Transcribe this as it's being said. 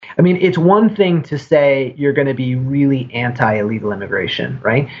I mean, it's one thing to say you're going to be really anti-illegal immigration,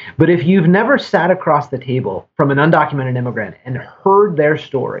 right? But if you've never sat across the table from an undocumented immigrant and heard their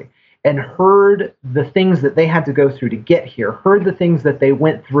story and heard the things that they had to go through to get here, heard the things that they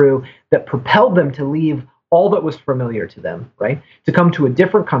went through that propelled them to leave all that was familiar to them, right? To come to a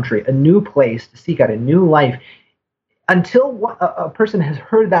different country, a new place, to seek out a new life. Until a person has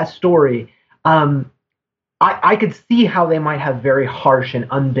heard that story, I could see how they might have very harsh and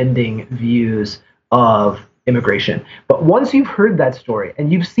unbending views of immigration. But once you've heard that story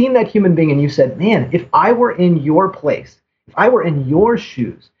and you've seen that human being and you said, man, if I were in your place, if I were in your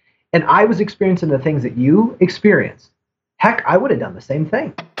shoes and I was experiencing the things that you experienced, heck, I would have done the same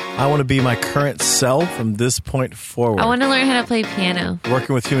thing. I want to be my current self from this point forward. I want to learn how to play piano.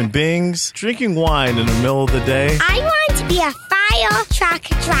 Working with human beings, drinking wine in the middle of the day. I want to be a fire truck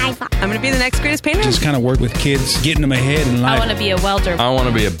driver. I'm going to be the next greatest painter. Just kind of work with kids, getting them ahead in life. I want to be a welder. I want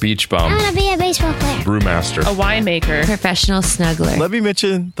to be a beach bum. I want to be a baseball player. Brewmaster. A winemaker. Professional snuggler. Let me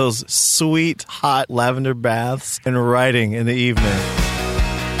mention those sweet, hot lavender baths and writing in the evening.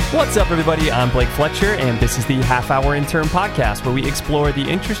 What's up, everybody? I'm Blake Fletcher, and this is the Half Hour Intern Podcast, where we explore the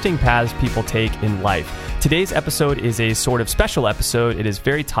interesting paths people take in life. Today's episode is a sort of special episode. It is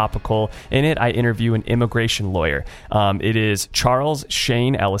very topical. In it, I interview an immigration lawyer. It is Charles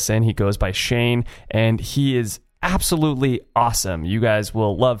Shane Ellison. He goes by Shane, and he is absolutely awesome. You guys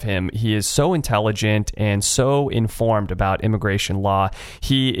will love him. He is so intelligent and so informed about immigration law.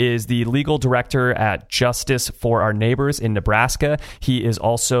 He is the legal director at Justice for Our Neighbors in Nebraska. He is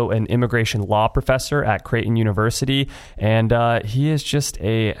also an immigration law professor at Creighton University. And he is just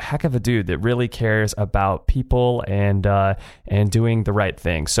a heck of a dude that really cares about people and doing the right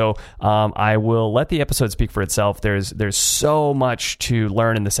thing. So I will let the episode speak for itself. There's so much to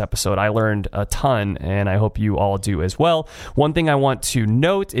learn in this episode. I learned a ton, and I hope you all do as well. One thing I want to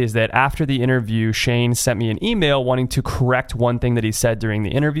note is that after the interview, Shane sent me an email wanting to correct one thing that he said during the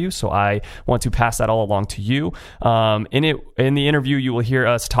interview. So I want to pass that all along to you. In the interview, you will hear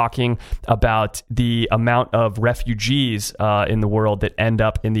us talking about the amount of refugees in the world that end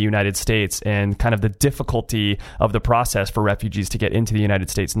up in the United States and kind of the difficulty of the process for refugees to get into the United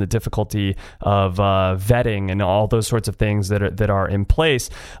States and the difficulty of vetting and all those sorts of things that are in place.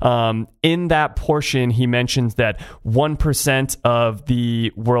 In that portion, he mentions that 1% of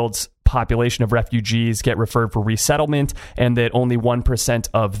the world's population of refugees get referred for resettlement, and that only 1%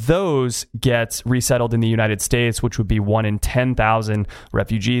 of those get resettled in the United States, which would be 1 in 10,000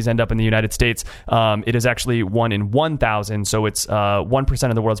 refugees end up in the United States. It is actually 1 in 1,000, so it's 1%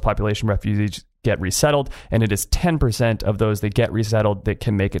 of the world's population refugees get resettled, and it is 10% of those that get resettled that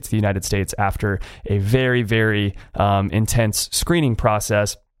can make it to the United States after a very, very intense screening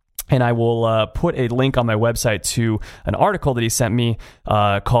process. And I will put a link on my website to an article that he sent me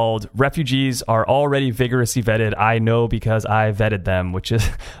called "Refugees Are Already Vigorously Vetted. I Know Because I Vetted Them," which is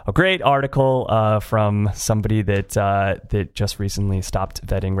a great article from somebody that just recently stopped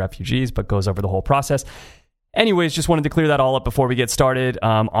vetting refugees, but goes over the whole process. Anyways, just wanted to clear that all up before we get started.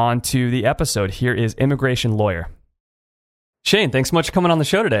 On to the episode. Here is immigration lawyer Shane. Thanks so much for coming on the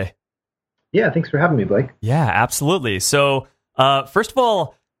show today. Yeah, thanks for having me, Blake. Yeah, absolutely. So first of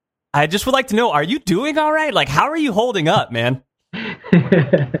all, I just would like to know, are you doing all right? Like, how are you holding up, man?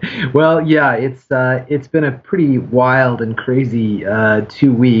 Well, yeah, it's been a pretty wild and crazy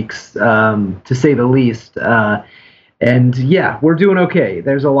 2 weeks, to say the least. And yeah, we're doing okay.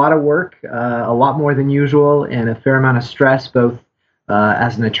 There's a lot of work, a lot more than usual, and a fair amount of stress, both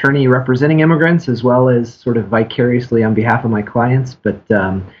as an attorney representing immigrants as well as sort of vicariously on behalf of my clients. But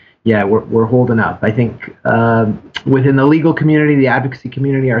yeah, we're holding up. I think within the legal community, the advocacy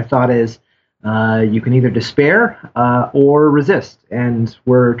community, our thought is you can either despair or resist, and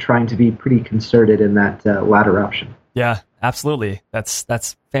we're trying to be pretty concerted in that latter option. Yeah, absolutely.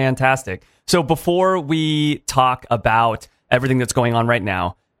 That's fantastic. So before we talk about everything that's going on right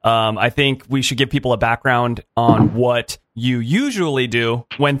now, I think we should give people a background on what you usually do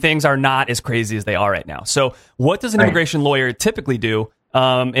when things are not as crazy as they are right now. So what does an immigration lawyer typically do?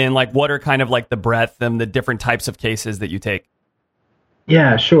 And like, what are kind of like the breadth and the different types of cases that you take?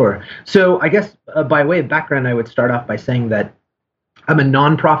 Yeah, sure. So I guess by way of background, I would start off by saying that I'm a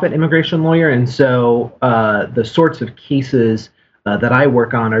nonprofit immigration lawyer. And so the sorts of cases that I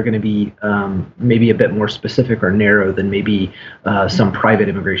work on are going to be maybe a bit more specific or narrow than maybe some private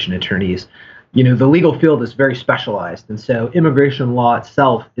immigration attorneys. You know, the legal field is very specialized. And so immigration law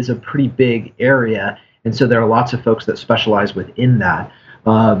itself is a pretty big area. And so there are lots of folks that specialize within that.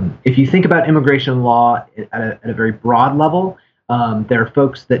 If you think about immigration law at a very broad level, there are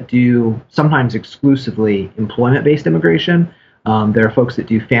folks that do sometimes exclusively employment-based immigration. There are folks that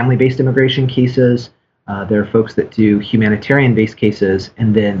do family-based immigration cases. There are folks that do humanitarian-based cases,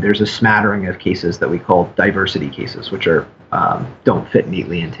 and then there's a smattering of cases that we call diversity cases, which are don't fit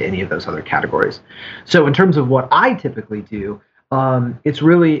neatly into any of those other categories. So in terms of what I typically do, it's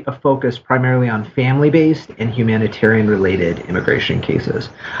really a focus primarily on family-based and humanitarian-related immigration cases.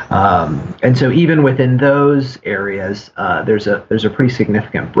 And so even within those areas, there's a pretty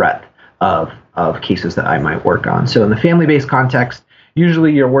significant breadth of cases that I might work on. So in the family-based context,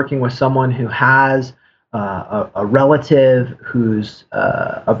 usually you're working with someone who has a relative who's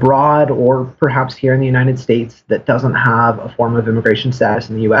abroad or perhaps here in the United States that doesn't have a form of immigration status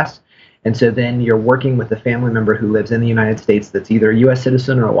in the U.S. And so then you're working with a family member who lives in the United States that's either a U.S.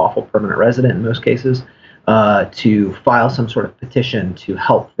 citizen or a lawful permanent resident in most cases to file some sort of petition to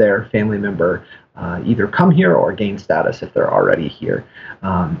help their family member either come here or gain status if they're already here.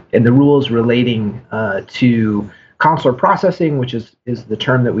 And the rules relating to consular processing, which is the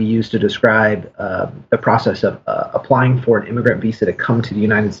term that we use to describe the process of applying for an immigrant visa to come to the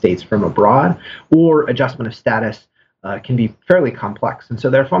United States from abroad, or adjustment of status, can be fairly complex. And so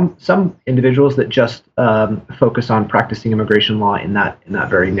there are some individuals that just focus on practicing immigration law in that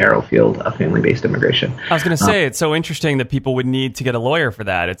very narrow field of family-based immigration. I was going to say, it's so interesting that people would need to get a lawyer for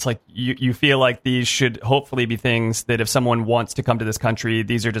that. It's like you feel like these should hopefully be things that if someone wants to come to this country,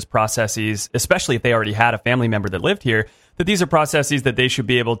 these are just processes, especially if they already had a family member that lived here, that these are processes that they should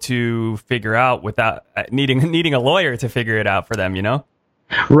be able to figure out without needing a lawyer to figure it out for them, you know?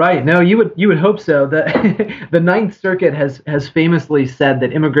 Right. No, you would hope so. The Ninth Circuit has famously said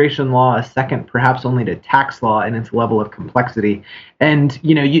that immigration law is second, perhaps only to tax law in its level of complexity. And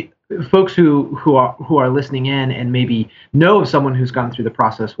folks who are listening in and maybe know of someone who's gone through the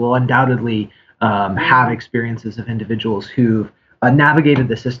process will undoubtedly have experiences of individuals who've navigated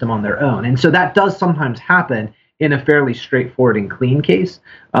the system on their own. And so that does sometimes happen in a fairly straightforward and clean case.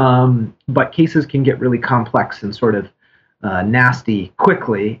 But cases can get really complex and sort of nasty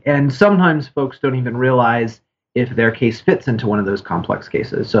quickly, and sometimes folks don't even realize if their case fits into one of those complex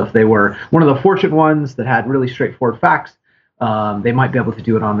cases. So if they were one of the fortunate ones that had really straightforward facts, they might be able to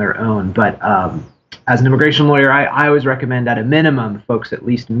do it on their own. But as an immigration lawyer, I always recommend at a minimum folks at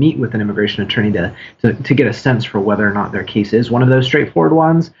least meet with an immigration attorney to get a sense for whether or not their case is one of those straightforward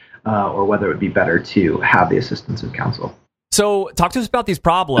ones, or whether it would be better to have the assistance of counsel. So talk to us about these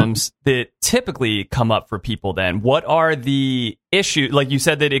problems that typically come up for people then. What are the issues? Like you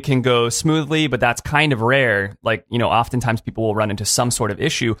said that it can go smoothly, but that's kind of rare. Like, oftentimes people will run into some sort of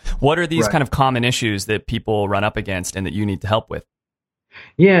issue. What are these kind of common issues that people run up against and that you need to help with?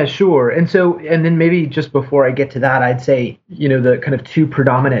 Yeah, sure. And then maybe just before I get to that, I'd say, the kind of two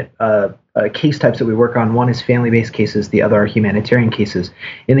predominant case types that we work on. One is family-based cases. The other are humanitarian cases.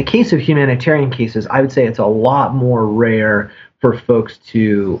 In the case of humanitarian cases, I would say it's a lot more rare for folks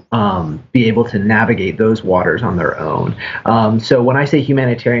to be able to navigate those waters on their own. So when I say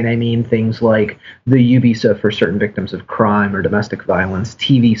humanitarian, I mean things like the U visa for certain victims of crime or domestic violence,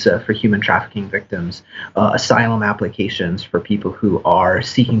 T visa for human trafficking victims, asylum applications for people who are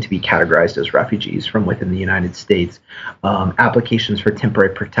seeking to be categorized as refugees from within the United States, applications for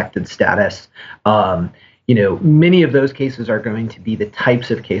temporary protected status. Many of those cases are going to be the types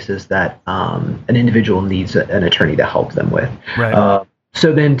of cases that an individual needs an attorney to help them with. Right.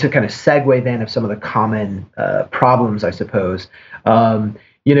 So then to kind of segue then of some of the common problems, I suppose, in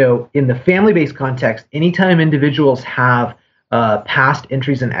the family-based context, anytime individuals have past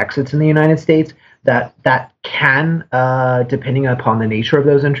entries and exits in the United States, that can, depending upon the nature of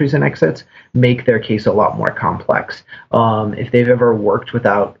those entries and exits, make their case a lot more complex. If they've ever worked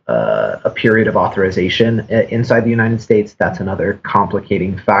without a period of authorization inside the United States, that's another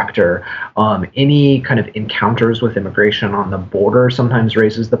complicating factor. Any kind of encounters with immigration on the border sometimes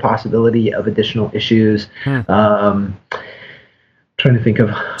raises the possibility of additional issues. Trying to think of.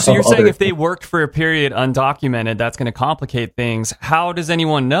 So you're saying if they worked for a period undocumented, that's going to complicate things. How does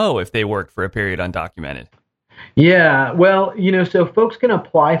anyone know if they worked for a period undocumented? Yeah, well, so folks can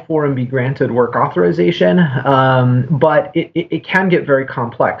apply for and be granted work authorization, but it can get very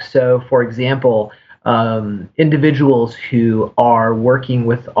complex. So, for example, individuals who are working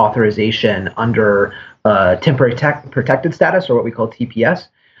with authorization under temporary protected status, or what we call TPS,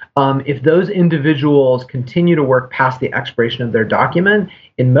 if those individuals continue to work past the expiration of their document,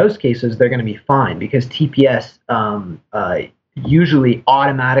 in most cases, they're going to be fine because TPS, usually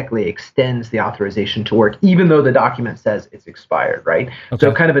automatically extends the authorization to work, even though the document says it's expired, right? Okay.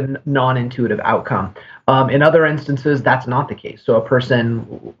 So kind of a non-intuitive outcome. In other instances, that's not the case. So a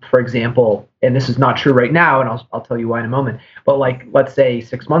person, for example, and this is not true right now, and I'll tell you why in a moment, but like, let's say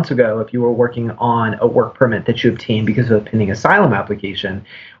 6 months ago, if you were working on a work permit that you obtained because of a pending asylum application,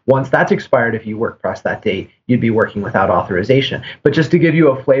 once that's expired, if you work past that date, you'd be working without authorization. But just to give you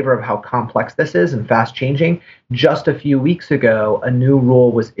a flavor of how complex this is and fast changing, just a few weeks ago, a new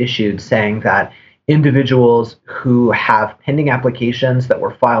rule was issued saying that individuals who have pending applications that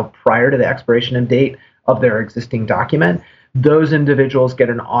were filed prior to the expiration of date of their existing document, those individuals get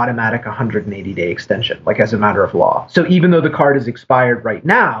an automatic 180-day extension, like as a matter of law. So even though the card is expired right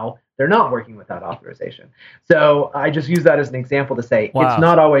now, they're not working without authorization. So I just use that as an example to say Wow. It's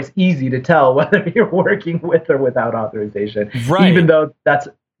not always easy to tell whether you're working with or without authorization, Right. even though that's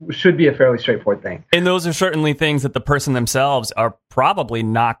should be a fairly straightforward thing. And those are certainly things that the person themselves are probably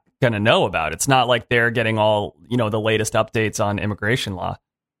not going to know about. It's not like they're getting all, the latest updates on immigration law.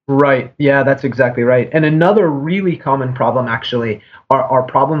 Right. Yeah, that's exactly right. And another really common problem actually are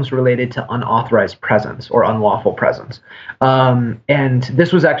problems related to unauthorized presence or unlawful presence. And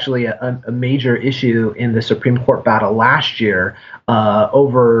this was actually a major issue in the Supreme Court battle last year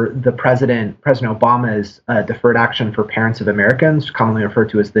over the President Obama's Deferred Action for Parents of Americans, commonly referred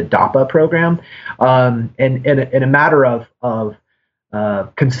to as the DAPA program. And in a matter of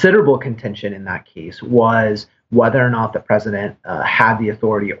considerable contention in that case was whether or not the president had the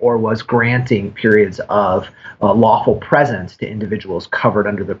authority or was granting periods of lawful presence to individuals covered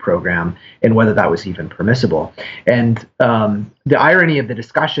under the program, and whether that was even permissible. And the irony of the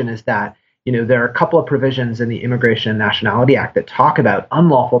discussion is that there are a couple of provisions in the Immigration and Nationality Act that talk about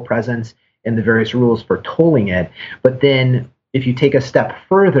unlawful presence and the various rules for tolling it, but then if you take a step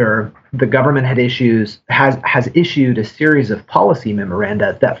further, the government has issued a series of policy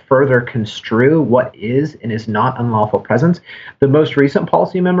memoranda that further construe what is and is not unlawful presence. The most recent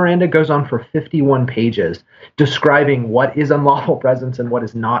policy memoranda goes on for 51 pages, describing what is unlawful presence and what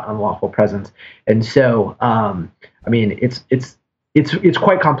is not unlawful presence. And so, it's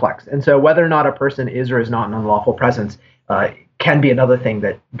quite complex. And so, whether or not a person is or is not an unlawful presence can be another thing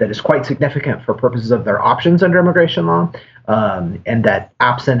that is quite significant for purposes of their options under immigration law, and that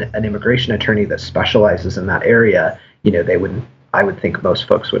absent an immigration attorney that specializes in that area, I would think most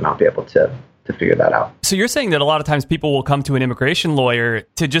folks would not be able to figure that out. So you're saying that a lot of times people will come to an immigration lawyer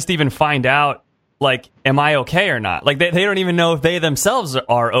to just even find out, like, am I okay or not? Like, they don't even know if they themselves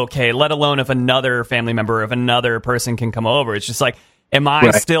are okay, let alone if another family member, if another person can come over. It's just like, am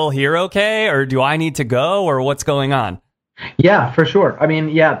I still here okay? Or do I need to go? Or what's going on? Yeah, for sure. I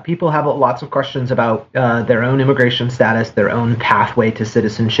mean, people have lots of questions about their own immigration status, their own pathway to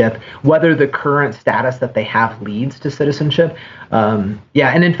citizenship, whether the current status that they have leads to citizenship. And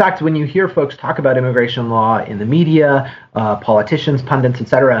in fact, when you hear folks talk about immigration law in the media, politicians, pundits,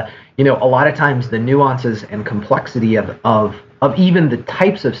 etc., a lot of times the nuances and complexity of even the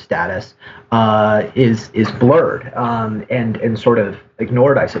types of status is blurred and sort of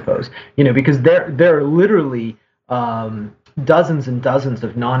ignored, I suppose. Because there are literally dozens and dozens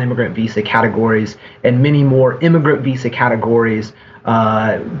of non-immigrant visa categories and many more immigrant visa categories.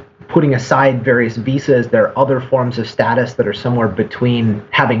 Putting aside various visas, there are other forms of status that are somewhere between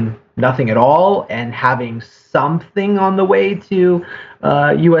having nothing at all and having something on the way to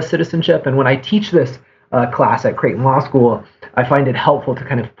U.S. citizenship. And when I teach this class at Creighton Law School, I find it helpful to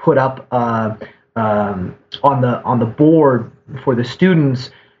kind of put up on the board for the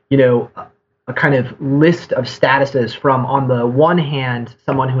students, a kind of list of statuses from, on the one hand,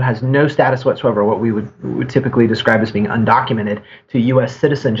 someone who has no status whatsoever, what we would typically describe as being undocumented, to U.S.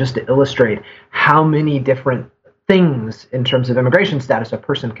 citizen, just to illustrate how many different things in terms of immigration status a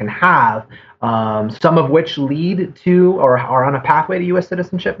person can have, some of which lead to or are on a pathway to U.S.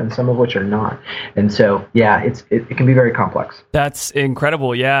 citizenship, and some of which are not. And so, it can be very complex. That's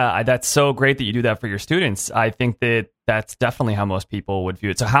incredible. Yeah, that's so great that you do that for your students. I think that's definitely how most people would view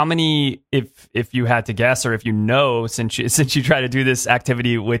it. So how many, if you had to guess, or if since you try to do this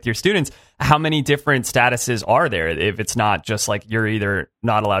activity with your students, how many different statuses are there, if it's not just like you're either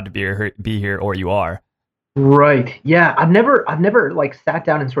not allowed to be here or you are? Right. Yeah. I've never like sat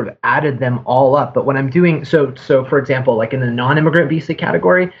down and sort of added them all up. But when I'm doing so for example, like in the non-immigrant visa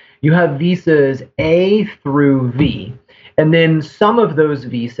category, you have visas A through V. And then some of those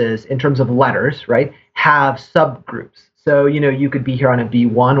visas, in terms of letters, right, have subgroups. So, you could be here on a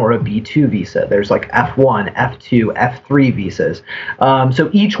B1 or a B2 visa. There's like F1, F2, F3 visas. So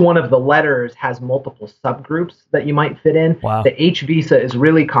each one of the letters has multiple subgroups that you might fit in. Wow. The H visa is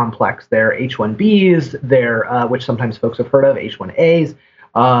really complex. There are H1Bs, which sometimes folks have heard of, H1As,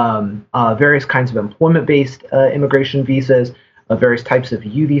 various kinds of employment-based immigration visas, various types of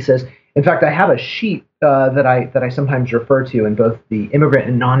U visas. In fact, I have a sheet that I sometimes refer to in both the immigrant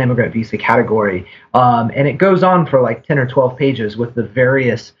and non-immigrant visa category, and it goes on for like 10 or 12 pages with the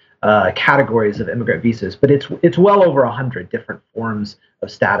various categories of immigrant visas. But it's well over 100 different forms of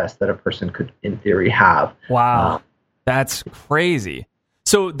status that a person could, in theory, have. Wow, that's crazy.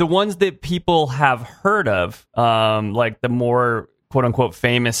 So the ones that people have heard of, like the more quote unquote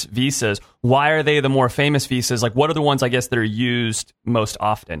famous visas, why are they the more famous visas? Like, what are the ones, I guess, that are used most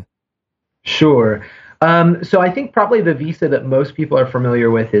often? Sure. So I think probably the visa that most people are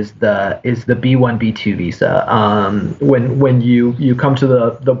familiar with is the B1, B2 visa. When you come to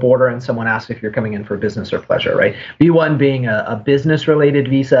the border and someone asks if you're coming in for business or pleasure, right? B1 being a business related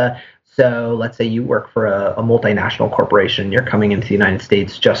visa. So let's say you work for a multinational corporation. You're coming into the United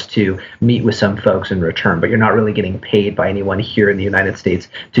States just to meet with some folks in return, but you're not really getting paid by anyone here in the United States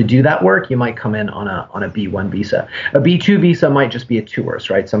to do that work. You might come in on a B1 visa. A B2 visa might just be a tourist,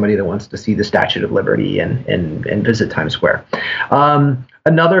 right? Somebody that wants to see the Statue of Liberty and visit Times Square.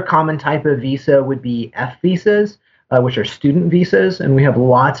 Another common type of visa would be F visas, which are student visas, and we have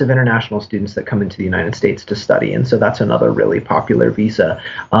lots of international students that come into the United States to study, and so that's another really popular visa.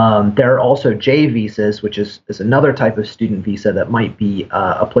 There are also J visas, which is another type of student visa that might be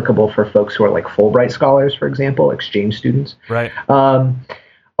applicable for folks who are like Fulbright scholars, for example, exchange students. Right.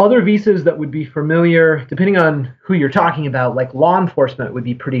 Other visas that would be familiar, depending on who you're talking about, like law enforcement would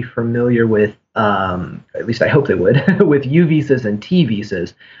be pretty familiar with, at least I hope they would, with U visas and T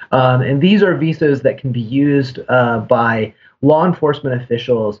visas. And these are visas that can be used by law enforcement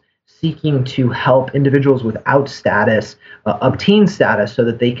officials seeking to help individuals without status obtain status so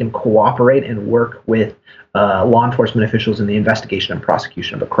that they can cooperate and work with law enforcement officials in the investigation and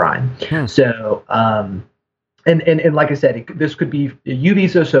prosecution of a crime. So, And like I said, this could be a U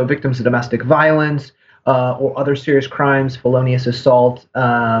visa, so victims of domestic violence or other serious crimes, felonious assault.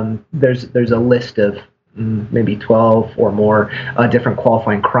 There's a list of maybe 12 or more different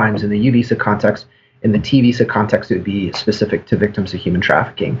qualifying crimes in the U visa context. In the T visa context, it would be specific to victims of human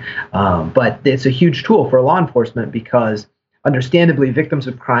trafficking. But it's a huge tool for law enforcement because, understandably, victims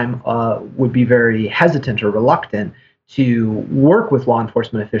of crime would be very hesitant or reluctant to work with law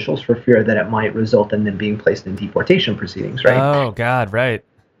enforcement officials for fear that it might result in them being placed in deportation proceedings, right? Oh, God, right.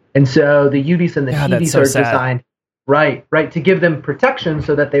 And so the U visa and the T visa are sad. designed, right, to give them protection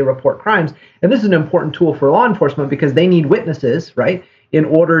so that they report crimes. And this is an important tool for law enforcement because they need witnesses, right, in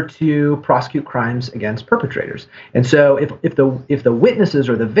order to prosecute crimes against perpetrators. And so if the witnesses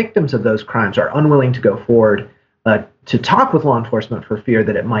or the victims of those crimes are unwilling to go forward to talk with law enforcement for fear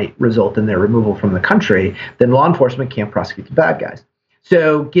that it might result in their removal from the country, then law enforcement can't prosecute the bad guys.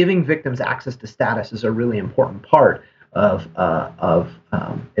 So giving victims access to status is a really important part of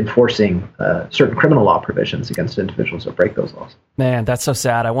enforcing certain criminal law provisions against individuals that break those laws. Man, that's so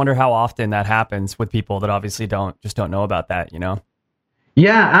sad. I wonder how often that happens with people that obviously don't know about that,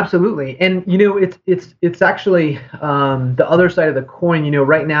 Yeah, absolutely. And, it's actually the other side of the coin.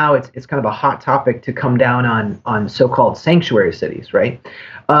 Right now it's kind of a hot topic to come down on so-called sanctuary cities, right?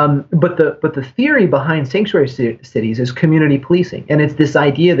 But the theory behind sanctuary cities is community policing. And it's this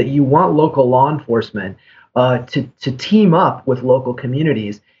idea that you want local law enforcement to team up with local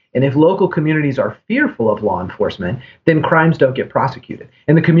communities. And if local communities are fearful of law enforcement, then crimes don't get prosecuted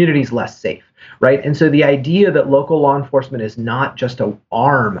and the community is less safe, right? And so the idea that local law enforcement is not just an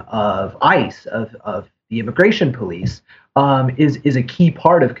arm of ICE, of the immigration police, is a key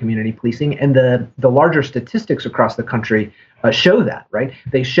part of community policing. And the larger statistics across the country show that, right?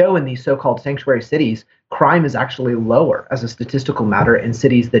 They show in these so-called sanctuary cities, crime is actually lower as a statistical matter in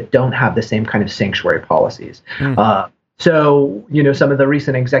cities that don't have the same kind of sanctuary policies. So, some of the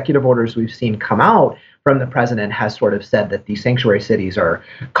recent executive orders we've seen come out from the president has sort of said that these sanctuary cities are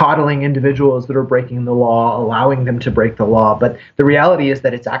coddling individuals that are breaking the law, allowing them to break the law. But the reality is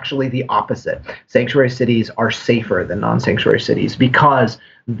that it's actually the opposite. Sanctuary cities are safer than non-sanctuary cities because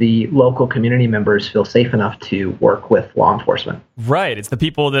the local community members feel safe enough to work with law enforcement. Right. It's the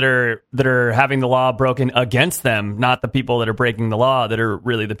people that are having the law broken against them, not the people that are breaking the law that are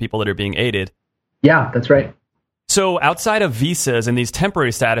really the people that are being aided. Yeah, that's right. So outside of visas and these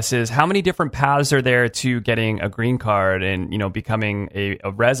temporary statuses, how many different paths are there to getting a green card and, becoming a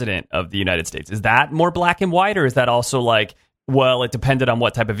resident of the United States? Is that more black and white, or is that also like well, it depended on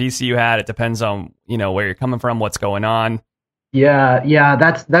what type of visa you had. It depends on, where you're coming from, what's going on. Yeah,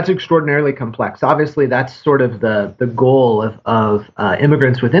 that's extraordinarily complex. Obviously, that's sort of the goal of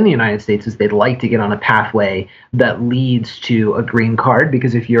immigrants within the United States is they'd like to get on a pathway that leads to a green card,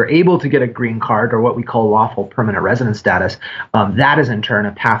 because if you're able to get a green card, or what we call lawful permanent resident status, that is in turn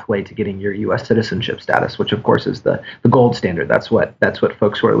a pathway to getting your U.S. citizenship status, which of course is the gold standard. That's what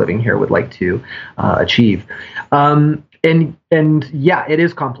folks who are living here would like to achieve. And yeah, it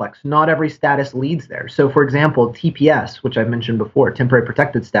is complex. Not every status leads there. So, for example, TPS, which I've mentioned before, temporary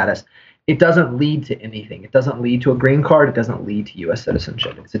protected status, it doesn't lead to anything. It doesn't lead to a green card. It doesn't lead to U.S.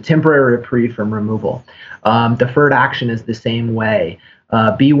 citizenship. It's a temporary reprieve from removal. Deferred action is the same way.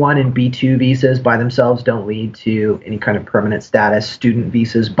 B1 and B2 visas by themselves don't lead to any kind of permanent status. Student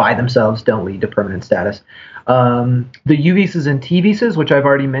visas by themselves don't lead to permanent status. The U visas and T visas, which I've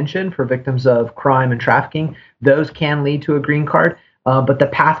already mentioned for victims of crime and trafficking, those can lead to a green card, but the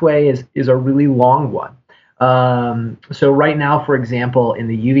pathway is a really long one. So right now, for example, in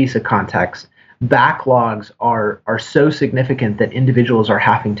the U visa context, backlogs are so significant that individuals are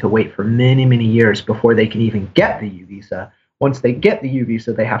having to wait for many, many years before they can even get the U visa. Once they get the U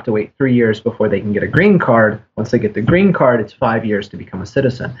visa, they have to wait 3 years before they can get a green card. Once they get the green card, it's 5 years to become a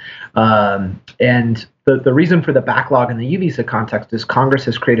citizen. And the reason for the backlog in the U visa context is Congress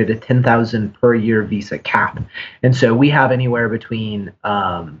has created a 10,000 per year visa cap. And so we have anywhere between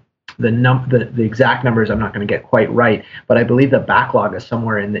the exact numbers I'm not going to get quite right, but I believe the backlog is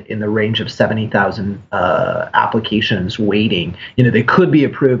somewhere in the range of 70,000 applications waiting. They could be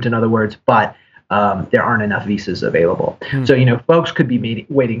approved, in other words, but there aren't enough visas available. So, folks could be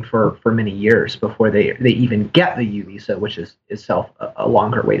waiting for many years before they even get the U visa, which is itself a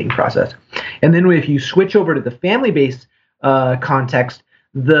longer waiting process. And then if you switch over to the family-based context,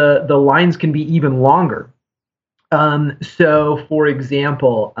 the lines can be even longer. So, for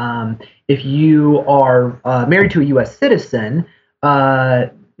example, if you are married to a U.S. citizen,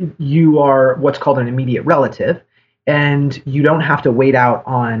 you are what's called an immediate relative, and you don't have to wait out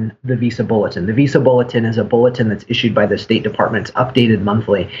on the visa bulletin. The visa bulletin is a bulletin that's issued by the State Department. It's updated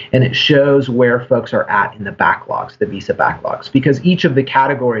monthly, and it shows where folks are at in the backlogs, the visa backlogs, because each of the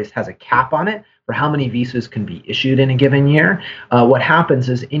categories has a cap on it for how many visas can be issued in a given year. What happens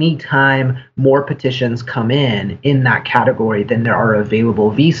is anytime more petitions come in that category than there are available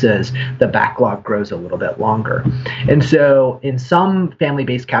visas, the backlog grows a little bit longer. And so in some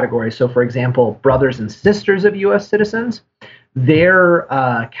family-based categories, so for example, brothers and sisters of U.S. citizens, their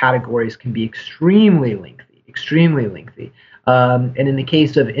categories can be extremely lengthy. And in the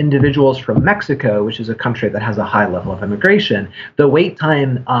case of individuals from Mexico, which is a country that has a high level of immigration, the wait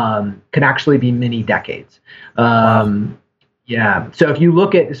time can actually be many decades. Yeah. So if you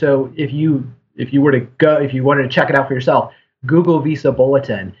wanted to check it out for yourself, Google Visa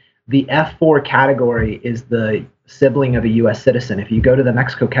Bulletin. The F4 category is the sibling of a U.S. citizen. If you go to the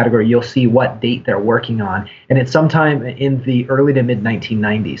Mexico category, you'll see what date they're working on. And it's sometime in the early to mid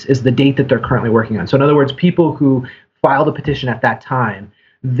 1990s is the date that they're currently working on. So in other words, people who filed a petition at that time,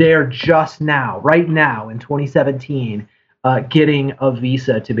 they're just now, right now in 2017, getting a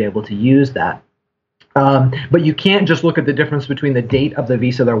visa to be able to use that. But you can't just look at the difference between the date of the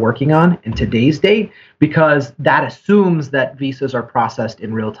visa they're working on and today's date, because that assumes that visas are processed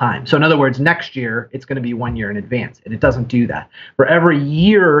in real time. So in other words, next year, it's going to be 1 year in advance, and it doesn't do that. For every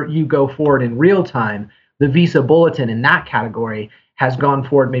year you go forward in real time, the visa bulletin in that category has gone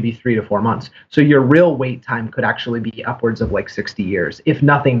forward maybe 3 to 4 months. So your real wait time could actually be upwards of like 60 years if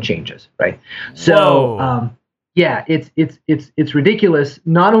nothing changes, right? So, yeah, it's ridiculous,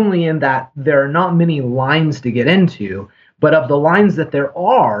 not only in that there are not many lines to get into, but of the lines that there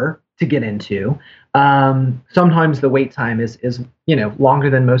are to get into, sometimes the wait time is longer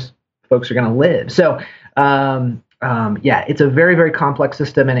than most folks are going to live. So, yeah, it's a very, very complex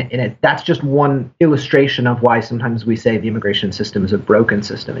system, and that's just one illustration of why sometimes we say the immigration system is a broken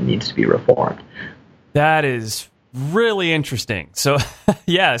system and needs to be reformed. That is Really interesting. So,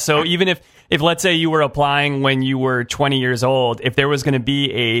 yeah. So even if let's say you were applying when you were 20 years old, if there was going to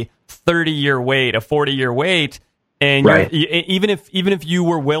be a 30-year wait, a 40-year wait, and right. even if you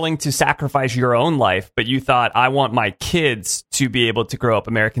were willing to sacrifice your own life, but you thought, I want my kids to be able to grow up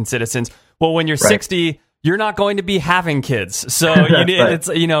American citizens. Well, when you're 60, you're not going to be having kids. So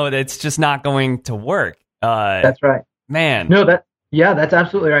it's just not going to work. That's right. Man. No, that's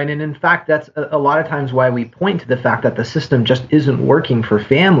absolutely right. And in fact, that's a lot of times why we point to the fact that the system just isn't working for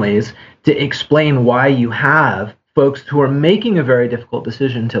families, to explain why you have folks who are making a very difficult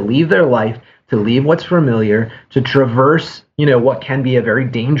decision to leave their life, to leave what's familiar, to traverse, what can be a very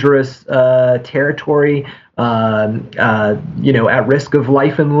dangerous territory, at risk of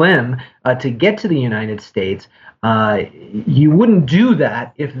life and limb to get to the United States. You wouldn't do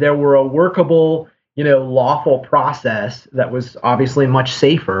that if there were a workable, lawful process that was obviously much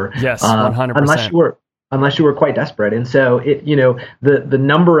safer. Yes, 100%. Unless you were quite desperate. And so the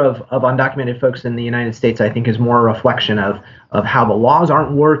number of undocumented folks in the United States, I think, is more a reflection of how the laws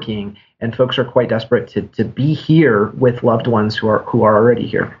aren't working and folks are quite desperate to be here with loved ones who are already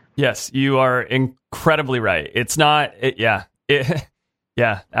here. Yes, you are incredibly right. It's not, yeah,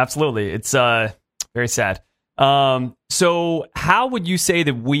 absolutely. It's very sad. So how would you say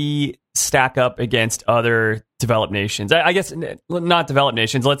that we stack up against other developed nations? I guess not developed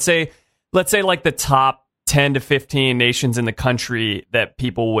nations. Let's say like the top 10 to 15 nations in the country that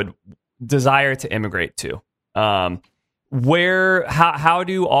people would desire to immigrate to. How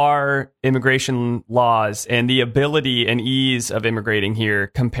do our immigration laws and the ability and ease of immigrating here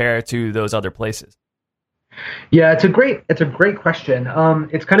compare to those other places? Yeah, it's a great question.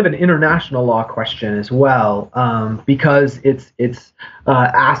 It's kind of an international law question as well, because it's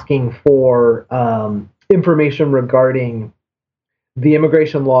asking for information regarding the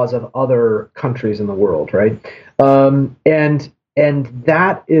immigration laws of other countries in the world, right? And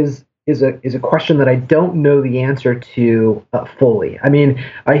that is a question that I don't know the answer to fully. I mean,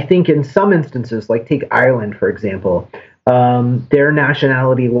 I think in some instances, like take Ireland for example, their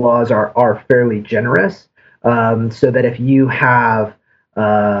nationality laws are fairly generous. So that if you have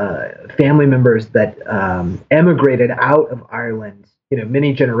family members that emigrated out of Ireland,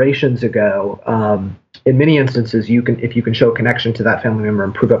 many generations ago, in many instances, if you can show a connection to that family member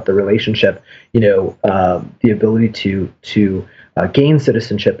and prove up the relationship, the ability to gain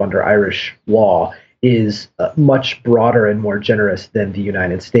citizenship under Irish law is much broader and more generous than the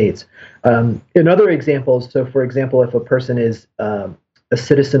United States. In other examples, so for example, if a person is a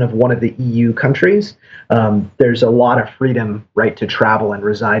citizen of one of the EU countries, there's a lot of freedom, right, to travel and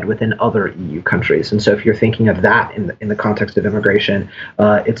reside within other EU countries. And so if you're thinking of that in the context of immigration,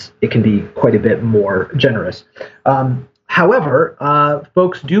 it can be quite a bit more generous. However,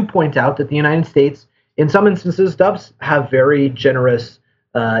 folks do point out that the United States, in some instances, does have very generous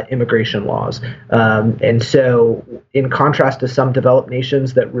immigration laws. And so in contrast to some developed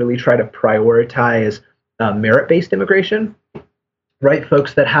nations that really try to prioritize merit-based immigration, right?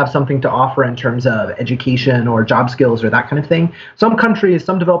 Folks that have something to offer in terms of education or job skills or that kind of thing. Some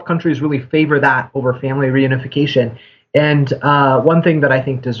developed countries really favor that over family reunification. And one thing that I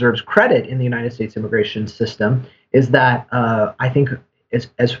think deserves credit in the United States immigration system is that I think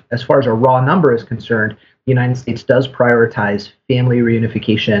as far as a raw number is concerned, the United States does prioritize family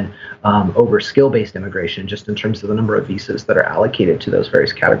reunification over skill-based immigration, just in terms of the number of visas that are allocated to those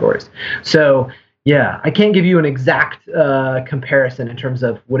various categories. So yeah, I can't give you an exact comparison in terms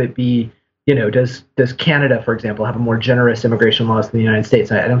of would it be, does Canada, for example, have a more generous immigration laws than the United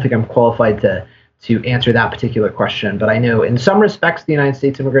States? I don't think I'm qualified to answer that particular question, but I know in some respects the United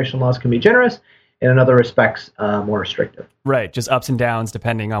States immigration laws can be generous, and in other respects more restrictive. Right, just ups and downs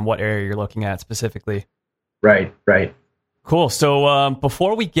depending on what area you're looking at specifically. Right. Cool. So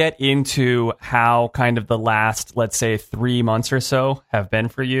before we get into how kind of the last, let's say, 3 months or so have been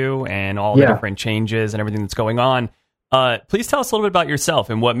for you and all the different changes and everything that's going on, please tell us a little bit about yourself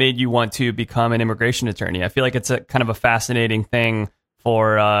and what made you want to become an immigration attorney. I feel like it's a kind of a fascinating thing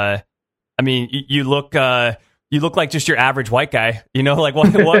for, you look like just your average white guy, like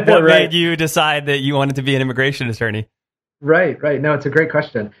what right. made you decide that you wanted to be an immigration attorney? Right. No, it's a great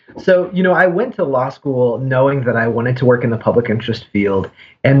question. So, I went to law school knowing that I wanted to work in the public interest field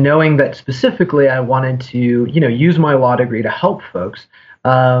and knowing that specifically I wanted to, use my law degree to help folks.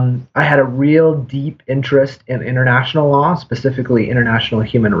 I had a real deep interest in international law, specifically international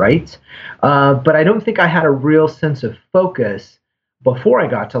human rights. But I don't think I had a real sense of focus before I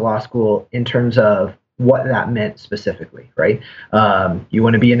got to law school in terms of what that meant specifically, right? You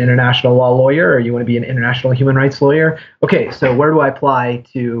want to be an international law lawyer or you want to be an international human rights lawyer? Okay, so where do I apply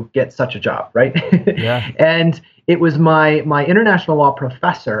to get such a job, right? Yeah. And it was my international law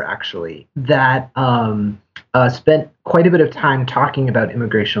professor, actually, that spent quite a bit of time talking about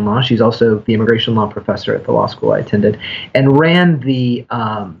immigration law. She's also the immigration law professor at the law school I attended, and ran the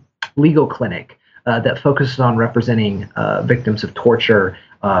legal clinic that focuses on representing victims of torture,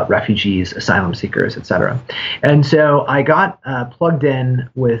 refugees, asylum seekers, etc. And so I got plugged in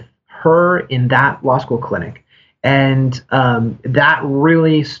with her in that law school clinic. And that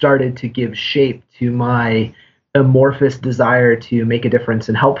really started to give shape to my amorphous desire to make a difference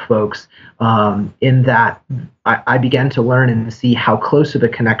and help folks, in that I began to learn and see how close of a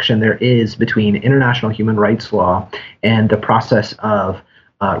connection there is between international human rights law and the process of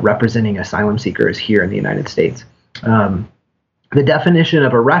representing asylum seekers here in the United States. The definition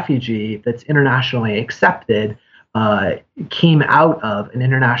of a refugee that's internationally accepted came out of an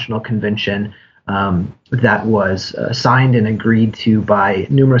international convention that was signed and agreed to by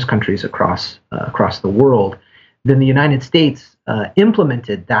numerous countries across the world. Then the United States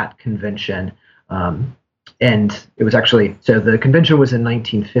implemented that convention, and it was actually, so the convention was in the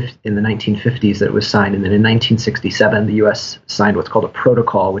 1950s that it was signed, and then in 1967 the U.S. signed what's called a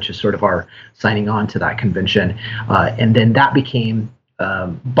protocol, which is sort of our signing on to that convention, and then that became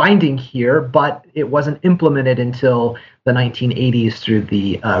binding here, but it wasn't implemented until the 1980s through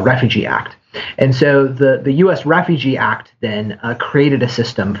the Refugee Act. And so the U.S. Refugee Act then created a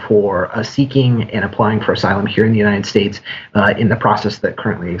system for seeking and applying for asylum here in the United States in the process that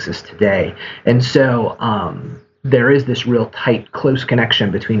currently exists today. And so there is this real tight, close connection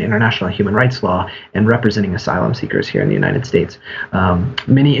between international human rights law and representing asylum seekers here in the United States.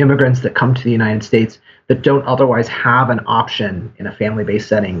 Many immigrants that come to the United States that don't otherwise have an option in a family-based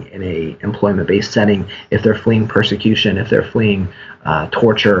setting, in a employment-based setting, if they're fleeing persecution, if they're fleeing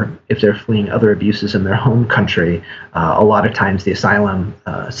torture, if they're fleeing other abuses in their home country, a lot of times the asylum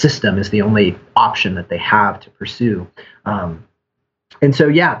system is the only option that they have to pursue. And so,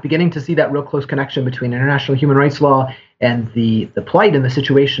 beginning to see that real close connection between international human rights law and the plight and the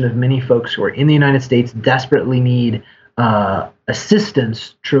situation of many folks who are in the United States, desperately need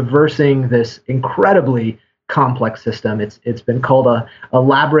assistance traversing this incredibly complex system. It's been called a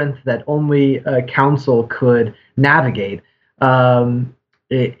labyrinth that only counsel could navigate.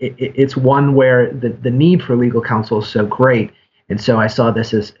 It's one where the need for legal counsel is so great. And so I saw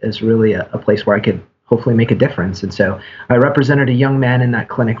this as really a place where I could hopefully make a difference. And so I represented a young man in that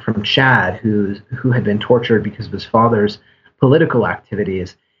clinic from Chad who had been tortured because of his father's political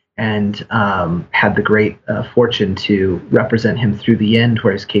activities, and had the great fortune to represent him through the end,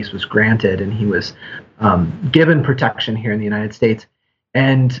 where his case was granted and he was given protection here in the United States.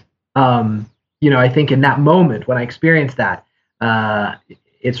 And I think in that moment when I experienced that,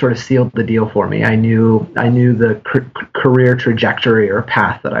 it sort of sealed the deal for me. I knew the career trajectory or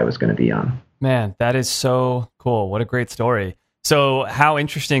path that I was going to be on. Man, that is so cool. What a great story. So how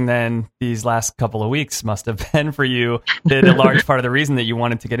interesting then these last couple of weeks must have been for you, that a large part of the reason that you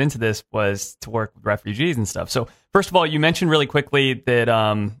wanted to get into this was to work with refugees and stuff. So first of all, you mentioned really quickly that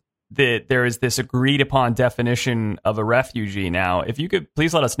that there is this agreed upon definition of a refugee now. If you could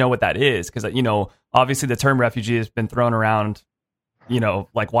please let us know what that is, because, obviously the term refugee has been thrown around,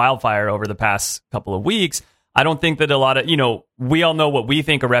 like wildfire over the past couple of weeks. I don't think that a lot of, we all know what we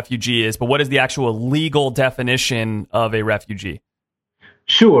think a refugee is, but what is the actual legal definition of a refugee?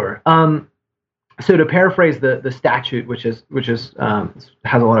 Sure. So to paraphrase the statute, which has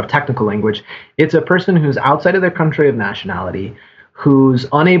a lot of technical language, it's a person who's outside of their country of nationality, who's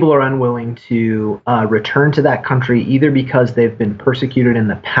unable or unwilling to return to that country, either because they've been persecuted in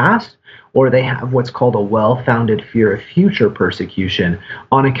the past, or they have what's called a well-founded fear of future persecution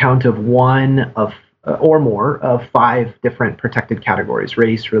on account of one of or more of 5 different protected categories: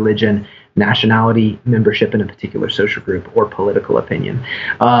 race, religion, nationality, membership in a particular social group, or political opinion.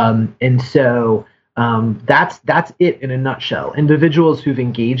 And so that's it in a nutshell. Individuals who've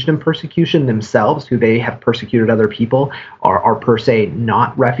engaged in persecution themselves, who they have persecuted other people, are per se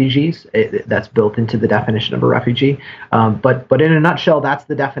not refugees. That's built into the definition of a refugee. But in a nutshell, that's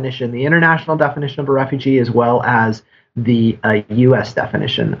the definition, the international definition of a refugee, as well as the U.S.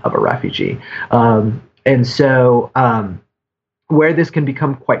 definition of a refugee. And so where this can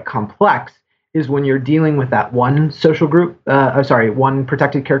become quite complex is when you're dealing with that one social group, one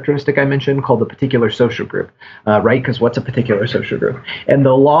protected characteristic I mentioned called the particular social group, right? Because what's a particular social group? And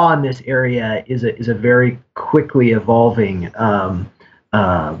the law in this area is a very quickly evolving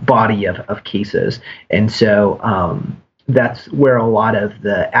body of cases. And so that's where a lot of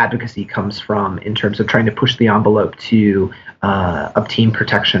the advocacy comes from in terms of trying to push the envelope to obtain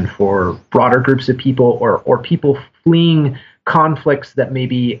protection for broader groups of people or people fleeing conflicts that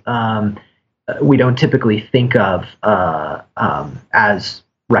maybe we don't typically think of as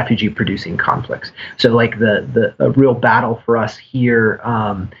refugee-producing conflicts. So like the real battle for us here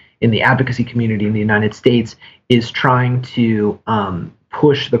in the advocacy community in the United States is trying to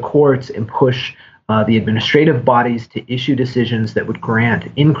push the courts and push the administrative bodies to issue decisions that would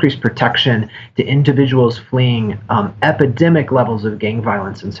grant increased protection to individuals fleeing epidemic levels of gang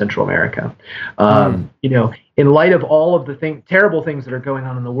violence in Central America. in light of all of the terrible things that are going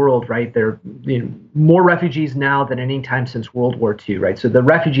on in the world, right? There are more refugees now than any time since World War II, right? So the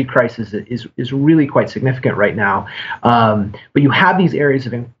refugee crisis is really quite significant right now. But you have these areas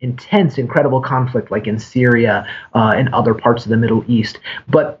of intense, incredible conflict, like in Syria and other parts of the Middle East.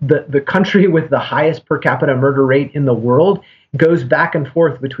 But the country with the highest per capita murder rate in the world goes back and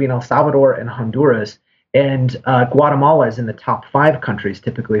forth between El Salvador and Honduras. And Guatemala is in the top 5 countries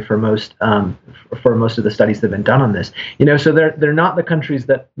typically for most of the studies that have been done on this. So they're not the countries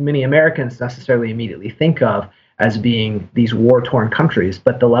that many Americans necessarily immediately think of as being these war-torn countries,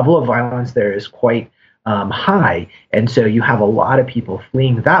 but the level of violence there is quite high, and so you have a lot of people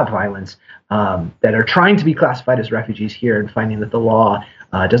fleeing that violence that are trying to be classified as refugees here and finding that the law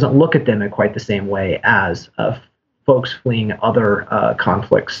doesn't look at them in quite the same way as folks fleeing other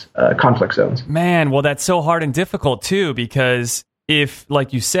conflict zones. Man, well, that's so hard and difficult too, because if,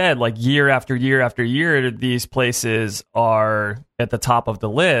 like you said, like year after year after year, these places are at the top of the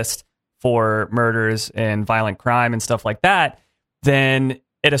list for murders and violent crime and stuff like that, then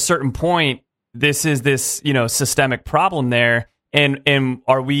at a certain point, this is this, systemic problem there. And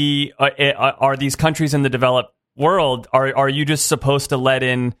are these countries in the developed world, are you just supposed to let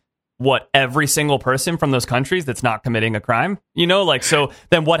in every single person from those countries that's not committing a crime? So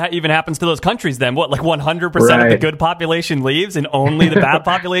then what even happens to those countries then? 100% of the good population leaves and only the bad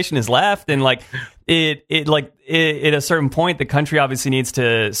population is left? And at a certain point, the country obviously needs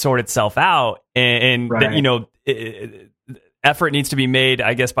to sort itself out, and effort needs to be made,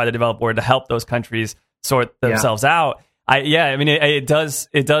 I guess, by the developed world to help those countries sort themselves out. It does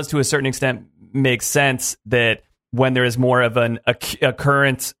to a certain extent make sense that when there is more of a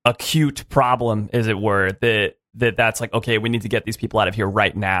current acute problem, as it were, that's like, okay, we need to get these people out of here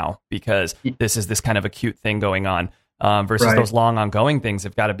right now because this is this kind of acute thing going on, versus those long ongoing things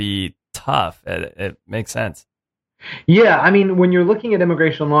have got to be tough. It makes sense. Yeah, I mean, when you're looking at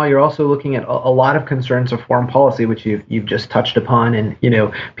immigration law, you're also looking at a lot of concerns of foreign policy, which you've just touched upon. And,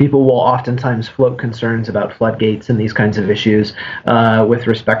 people will oftentimes float concerns about floodgates and these kinds of issues with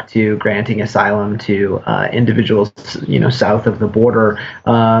respect to granting asylum to individuals, south of the border.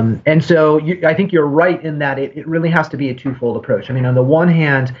 And so I think you're right in that it really has to be a twofold approach. I mean, on the one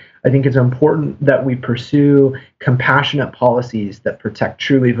hand, I think it's important that we pursue compassionate policies that protect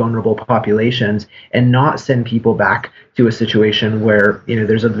truly vulnerable populations and not send people back to a situation where,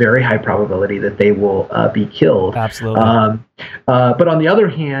 there's a very high probability that they will be killed. Absolutely. But on the other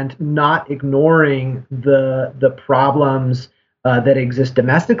hand, not ignoring the problems that exist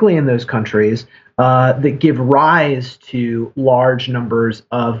domestically in those countries that give rise to large numbers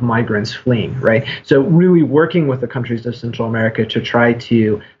of migrants fleeing, right? So really working with the countries of Central America to try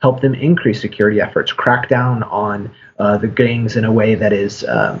to help them increase security efforts, crack down on the gangs in a way that is,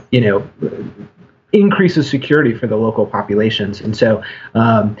 increases security for the local populations. And so,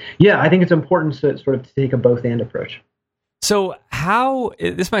 I think it's important to sort of take a both-and approach. So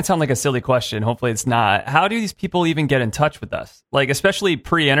this might sound like a silly question. Hopefully it's not. How do these people even get in touch with us? Like, especially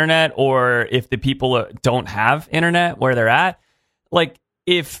pre-internet, or if the people don't have internet where they're at. Like,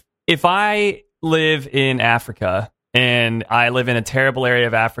 if I live in Africa and I live in a terrible area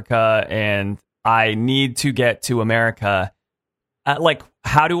of Africa and I need to get to America,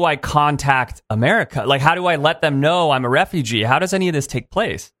 how do I contact America? Like, how do I let them know I'm a refugee? How does any of this take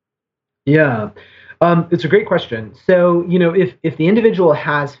place? Yeah. It's a great question. So, if the individual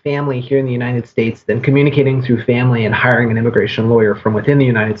has family here in the United States, then communicating through family and hiring an immigration lawyer from within the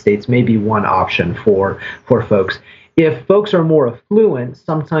United States may be one option for folks. If folks are more affluent,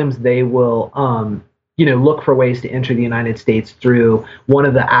 sometimes they will, look for ways to enter the United States through one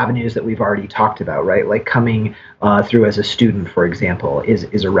of the avenues that we've already talked about, right? Like coming through as a student, for example,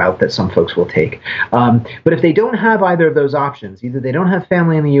 is a route that some folks will take. But if they don't have either of those options, either they don't have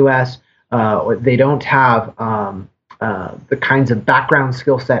family in the U.S., or they don't have the kinds of background,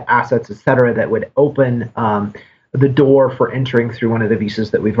 skill set, assets, et cetera, that would open the door for entering through one of the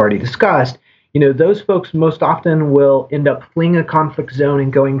visas that we've already discussed, those folks most often will end up fleeing a conflict zone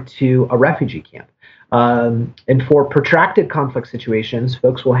and going to a refugee camp. And for protracted conflict situations,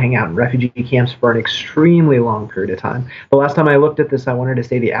 folks will hang out in refugee camps for an extremely long period of time. The last time I looked at this, I wanted to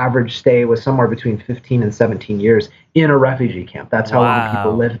say the average stay was somewhere between 15 and 17 years in a refugee camp. That's how long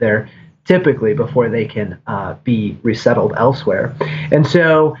people live there, typically, before they can be resettled elsewhere. And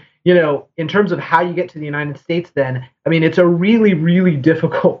so, in terms of how you get to the United States, then, I mean, it's a really, really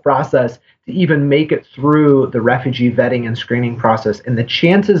difficult process to even make it through the refugee vetting and screening process. And the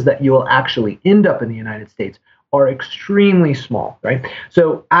chances that you will actually end up in the United States are extremely small, right?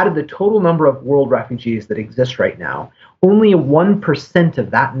 So out of the total number of world refugees that exist right now, only 1%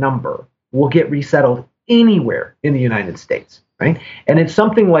 of that number will get resettled anywhere in the United States, right? And it's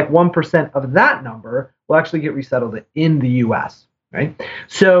something like 1% of that number will actually get resettled in the U.S., right?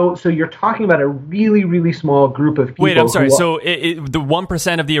 So you're talking about a really, really small group of people. Wait, I'm sorry. So the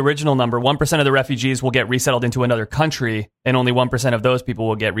 1% of the original number, 1% of the refugees will get resettled into another country, and only 1% of those people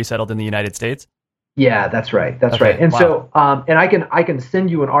will get resettled in the United States? Yeah, that's right. That's Okay, right. And wow. so, and I can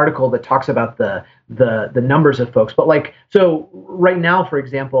send you an article that talks about the numbers of folks. But like, so right now, for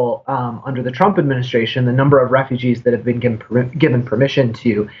example, under the Trump administration, the number of refugees that have been given permission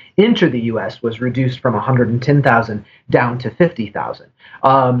to enter the U.S. was reduced from 110,000 down to 50,000.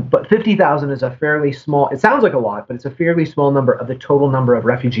 But 50,000 is a fairly small. It sounds like a lot, but it's a fairly small number of the total number of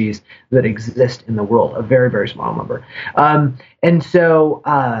refugees that exist in the world. A very, very small number. And so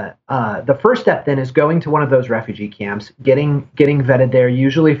the first step then is going to one of those refugee camps, getting vetted there.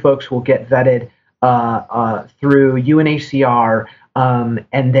 Usually, folks will get vetted through UNHCR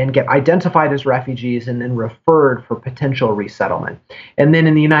and then get identified as refugees and then referred for potential resettlement. And then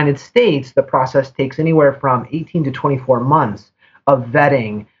in the United States, the process takes anywhere from 18 to 24 months of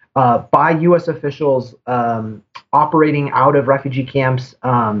vetting by U.S. officials operating out of refugee camps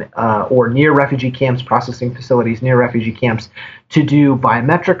or near refugee camps, processing facilities near refugee camps, to do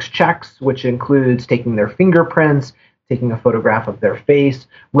biometrics checks, which includes taking their fingerprints, taking a photograph of their face,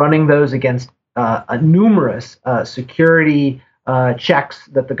 running those against numerous security checks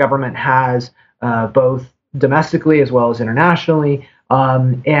that the government has, both domestically as well as internationally.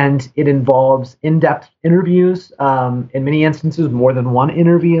 And it involves in-depth interviews, in many instances, more than one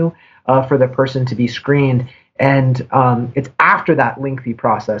interview for the person to be screened. And it's after that lengthy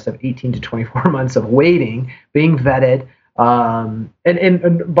process of 18 to 24 months of waiting, being vetted.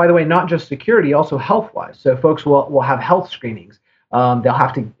 And by the way, not just security, also health-wise. So folks will have health screenings. They'll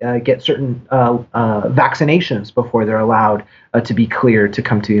have to get certain vaccinations before they're allowed to be cleared to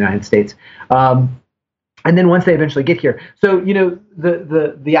come to the United States. And then once they eventually get here, so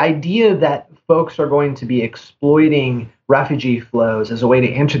the idea that folks are going to be exploiting refugee flows as a way to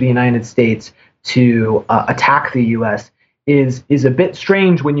enter the United States to attack the U.S. is a bit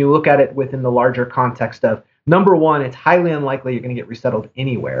strange when you look at it within the larger context of, number one, it's highly unlikely you're going to get resettled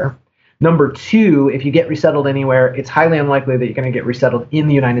anywhere. Number two, if you get resettled anywhere, it's highly unlikely that you're going to get resettled in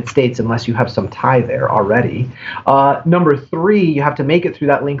the United States unless you have some tie there already. Number three, you have to make it through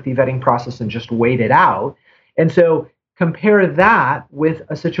that lengthy vetting process and just wait it out. And so compare that with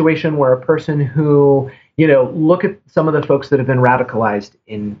a situation where a person who, look at some of the folks that have been radicalized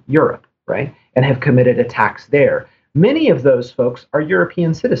in Europe, right, and have committed attacks there. Many of those folks are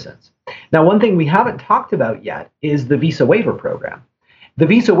European citizens. Now, one thing we haven't talked about yet is the visa waiver program. The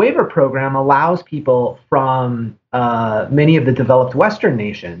visa waiver program allows people from many of the developed Western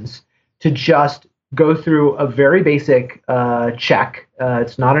nations to just go through a very basic check.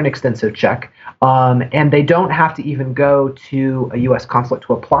 It's not an extensive check. And they don't have to even go to a U.S. consulate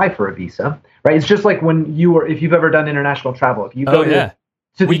to apply for a visa, right? It's just like if you've ever done international travel, if you go to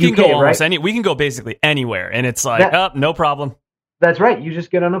the we can UK, go almost right? we can go basically anywhere, and it's like, no problem. That's right. You just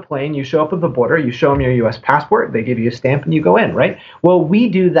get on a plane, you show up at the border, you show them your U.S. passport, they give you a stamp, and you go in, right? Well, we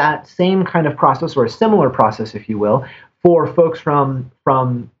do that same kind of process, or a similar process, if you will, for folks from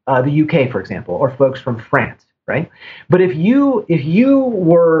the UK, for example, or folks from France, right? But if you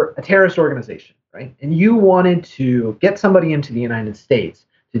were a terrorist organization, right, and you wanted to get somebody into the United States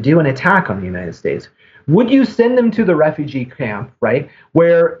to do an attack on the United States, would you send them to the refugee camp, right,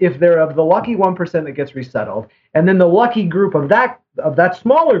 where if they're of the lucky 1% that gets resettled, and then the lucky group of that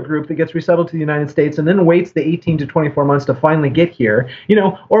smaller group that gets resettled to the United States and then waits the 18 to 24 months to finally get here,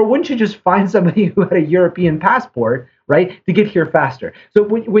 or wouldn't you just find somebody who had a European passport, right, to get here faster? So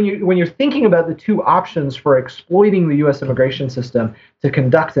when you're thinking about the two options for exploiting the U.S. immigration system to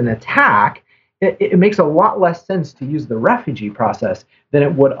conduct an attack, it makes a lot less sense to use the refugee process than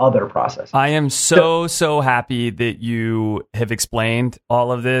it would other processes. I am so happy that you have explained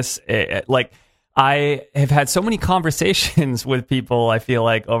all of this. I have had so many conversations with people, I feel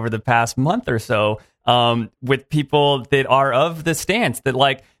like, over the past month or so, with people that are of the stance that,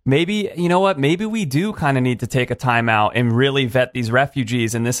 like, maybe, you know what, maybe we do kind of need to take a time out and really vet these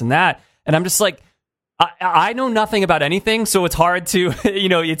refugees and this and that. And I'm just like, I know nothing about anything, so it's hard to,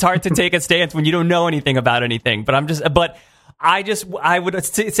 it's hard to take a stance when you don't know anything about anything. But I would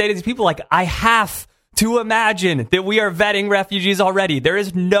say to these people, like, I have to imagine that we are vetting refugees already. There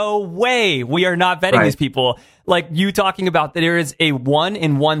is no way we are not vetting these people. Like you talking about that there is a 1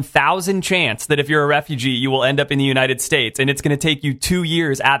 in 1,000 chance that if you're a refugee, you will end up in the United States, and it's going to take you 2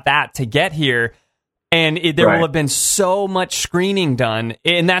 years at that to get here. And there will have been so much screening done,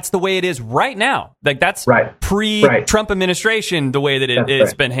 and that's the way it is right now. Like that's pre-Trump administration, the way that it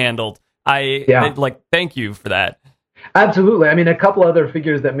has been handled. Thank you for that. Absolutely. I mean, a couple other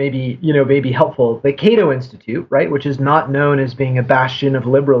figures that may be helpful. The Cato Institute, right, which is not known as being a bastion of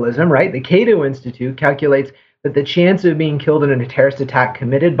liberalism, right? The Cato Institute calculates that the chance of being killed in a terrorist attack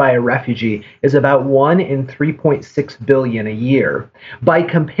committed by a refugee is about 1 in 3.6 billion a year. By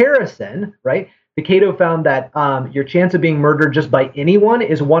comparison, right, the Cato found that your chance of being murdered just by anyone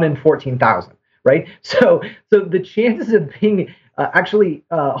is 1 in 14,000, right? So the chances of being actually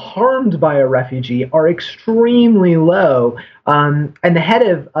harmed by a refugee are extremely low. And the head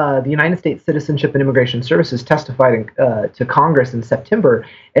of the United States Citizenship and Immigration Services testified to Congress in September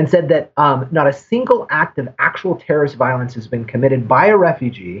and said that not a single act of actual terrorist violence has been committed by a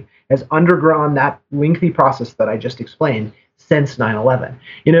refugee, has undergone that lengthy process that I just explained since 9/11.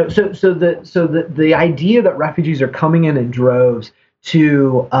 So the idea that refugees are coming in droves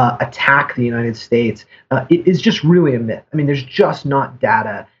to attack the United States is just really a myth. I mean, there's just not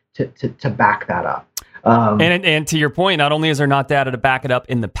data to back that up. And to your point, not only is there not data to back it up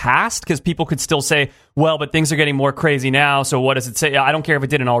in the past, because people could still say, well, but things are getting more crazy now, so what does it say? I don't care if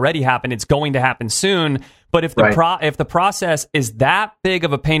it didn't already happen, it's going to happen soon. But if the process is that big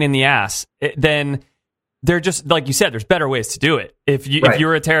of a pain in the ass, then they're just, like you said, there's better ways to do it. If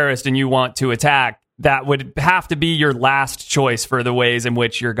you're a terrorist and you want to attack, that would have to be your last choice for the ways in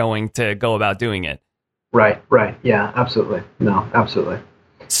which you're going to go about doing it. Right. Yeah, absolutely. No, absolutely.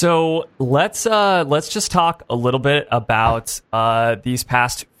 So let's just talk a little bit about these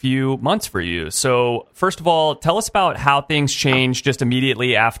past few months for you. So first of all, tell us about how things changed just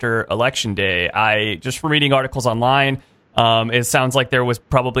immediately after Election Day. Just from reading articles online, it sounds like there was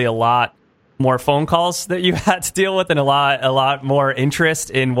probably a lot more phone calls that you had to deal with and a lot more interest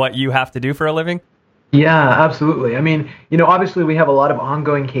in what you have to do for a living. Yeah, absolutely. I mean, obviously we have a lot of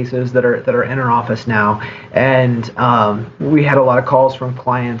ongoing cases that are in our office now, and we had a lot of calls from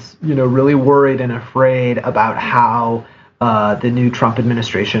clients, really worried and afraid about how the new Trump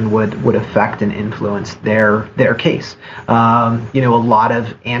administration would affect and influence their case. A lot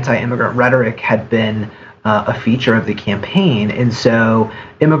of anti-immigrant rhetoric had been a feature of the campaign, and so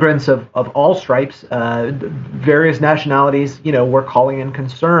immigrants of all stripes, various nationalities, were calling in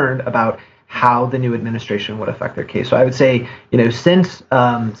concerned about how the new administration would affect their case. So I would say, since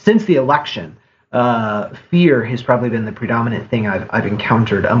the election, fear has probably been the predominant thing I've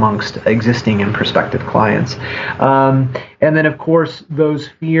encountered amongst existing and prospective clients. And then, of course, those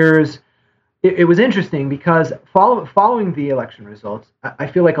fears. It was interesting because following the election results, I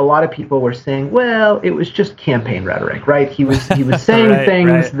feel like a lot of people were saying, well, it was just campaign rhetoric, right? He was saying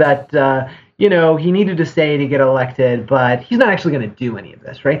things that he needed to say to get elected, but he's not actually going to do any of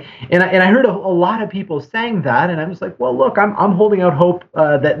this, right? And I heard a lot of people saying that, and I'm just like, well, look, I'm holding out hope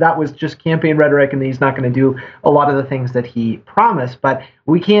that was just campaign rhetoric and that he's not going to do a lot of the things that he promised, but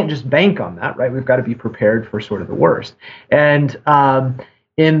we can't just bank on that, right? We've got to be prepared for sort of the worst. And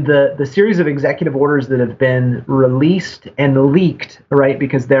in the series of executive orders that have been released and leaked, right?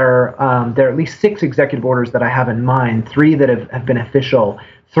 Because there are at least 6 executive orders that I have in mind, 3 that have been official,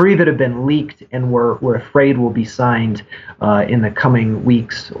 3 that have been leaked and we're afraid will be signed in the coming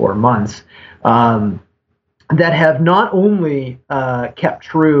weeks or months, that have not only kept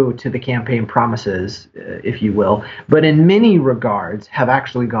true to the campaign promises, if you will, but in many regards have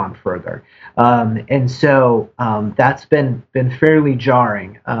actually gone further. And so that's been fairly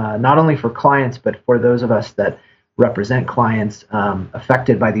jarring, not only for clients, but for those of us that represent clients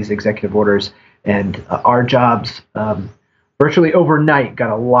affected by these executive orders. And our jobs virtually overnight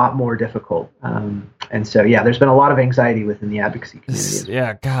got a lot more difficult. And so, yeah, there's been a lot of anxiety within the advocacy community.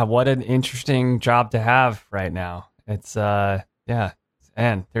 Yeah, God, what an interesting job to have right now. It's, and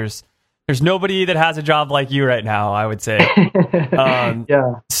there's nobody that has a job like you right now, I would say.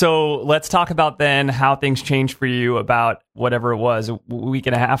 Yeah. So let's talk about then how things changed for you about whatever it was a week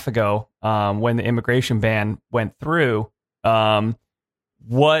and a half ago when the immigration ban went through. How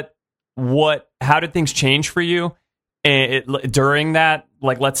did things change for you during that,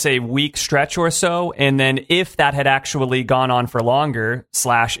 like, let's say week stretch or so? And then if that had actually gone on for longer, /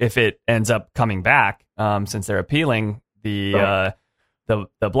 if it ends up coming back, since they're appealing the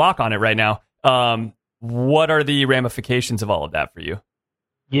block on it right now, what are the ramifications of all of that for you?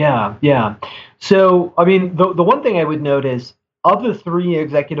 Yeah. So, I mean, the one thing I would note is, of the 3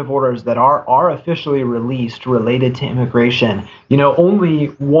 executive orders that are officially released related to immigration, only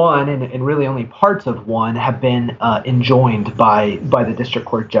one and really only parts of one have been enjoined by the district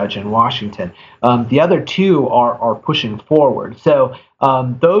court judge in Washington. The other 2 are pushing forward. So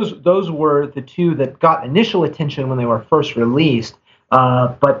those were the 2 that got initial attention when they were first released.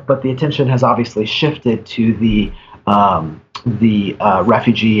 But the attention has obviously shifted to the the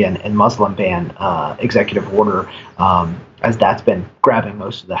refugee and Muslim ban executive order, as that's been grabbing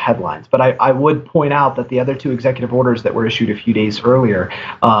most of the headlines. But I would point out that the other two executive orders that were issued a few days earlier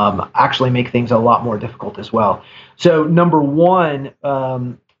actually make things a lot more difficult as well. So number one,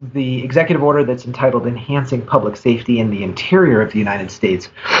 the executive order that's entitled Enhancing Public Safety in the Interior of the United States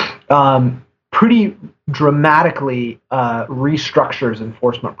pretty dramatically restructures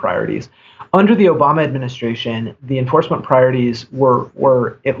enforcement priorities. Under the Obama administration, the enforcement priorities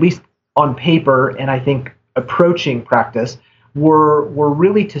were at least on paper, and I think approaching practice, were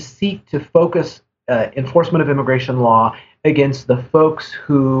really to seek to focus enforcement of immigration law against the folks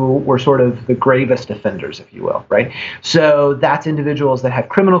who were sort of the gravest offenders, if you will, right? So that's individuals that had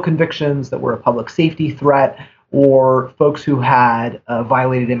criminal convictions, that were a public safety threat, or folks who had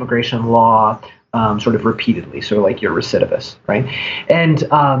violated immigration law sort of repeatedly, so like your recidivists, right? And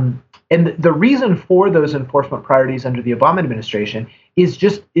the reason for those enforcement priorities under the Obama administration is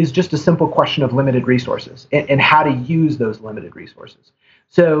just a simple question of limited resources and how to use those limited resources.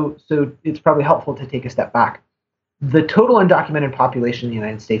 So it's probably helpful to take a step back. The total undocumented population in the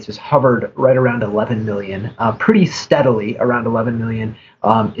United States has hovered right around 11 million, pretty steadily around 11 million.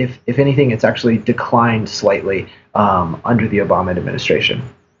 If anything, it's actually declined slightly under the Obama administration.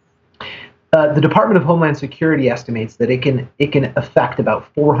 The Department of Homeland Security estimates that it can affect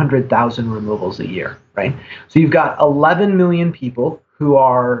about 400,000 removals a year, right? So you've got 11 million people who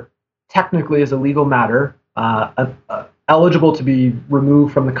are technically, as a legal matter, eligible to be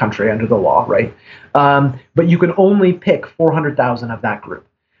removed from the country under the law, right? But you can only pick 400,000 of that group.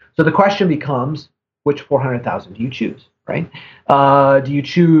 So the question becomes, which 400,000 do you choose, right? Do you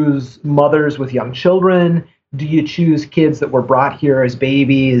choose mothers with young children? Do you choose kids that were brought here as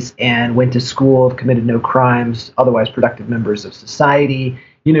babies and went to school, have committed no crimes, otherwise productive members of society?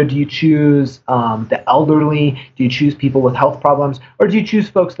 Do you choose the elderly? Do you choose people with health problems? Or do you choose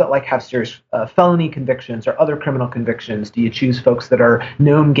folks that have serious felony convictions or other criminal convictions? Do you choose folks that are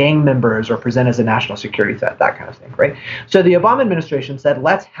known gang members or present as a national security threat, that kind of thing, right? So the Obama administration said,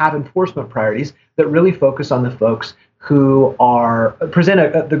 let's have enforcement priorities that really focus on the folks who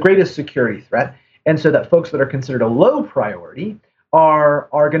present the greatest security threat. And so that folks that are considered a low priority are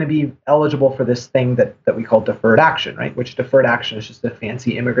going to be eligible for this thing that we call deferred action, right? Which deferred action is just a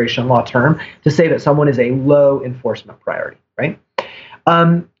fancy immigration law term to say that someone is a low enforcement priority, right?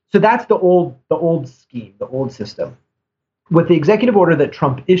 So that's the old scheme, the old system. With the executive order that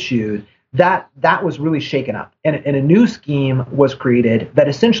Trump issued, that was really shaken up, and a new scheme was created that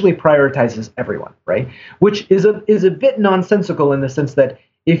essentially prioritizes everyone, right? Which is a bit nonsensical in the sense that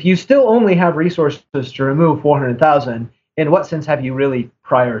if you still only have resources to remove 400,000, in what sense have you really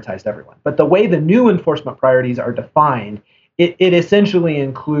prioritized everyone? But the way the new enforcement priorities are defined, it essentially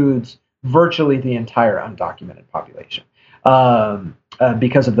includes virtually the entire undocumented population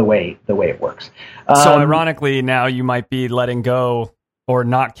because of the way it works. So ironically, now you might be letting go or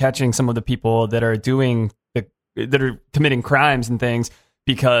not catching some of the people that are committing crimes and things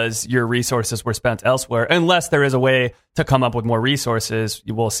because your resources were spent elsewhere. Unless there is a way to come up with more resources,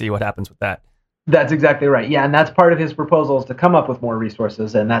 you will see what happens with that. That's exactly right. Yeah, and that's part of his proposal is to come up with more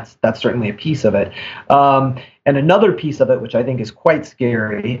resources, and that's certainly a piece of it. And another piece of it, which I think is quite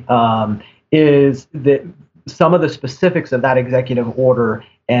scary, is that some of the specifics of that executive order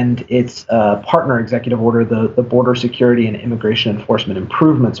and its partner executive order, the Border Security and Immigration Enforcement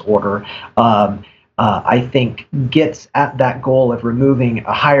Improvements Order, I think gets at that goal of removing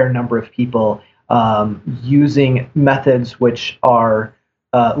a higher number of people using methods which are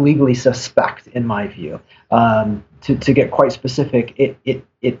legally suspect, in my view. To get quite specific,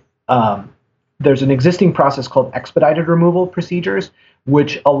 there's an existing process called expedited removal procedures,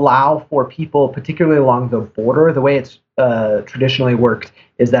 which allow for people, particularly along the border. The way it's traditionally worked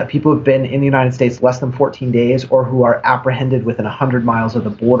is that people who've been in the United States less than 14 days or who are apprehended within 100 miles of the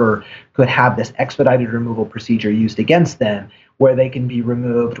border could have this expedited removal procedure used against them, where they can be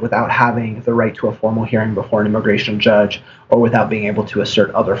removed without having the right to a formal hearing before an immigration judge or without being able to assert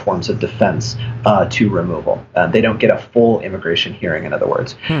other forms of defense to removal. They don't get a full immigration hearing, in other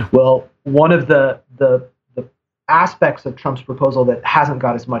words. Well, one of the aspects of Trump's proposal that hasn't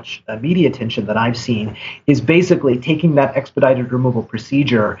got as much media attention that I've seen is basically taking that expedited removal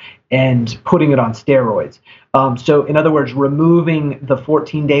procedure and putting it on steroids. So in other words, removing the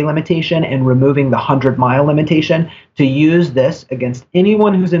 14-day limitation and removing the 100-mile limitation to use this against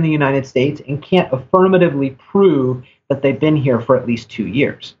anyone who's in the United States and can't affirmatively prove that they've been here for at least 2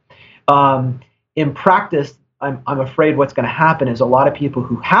 years. In practice, I'm afraid what's going to happen is a lot of people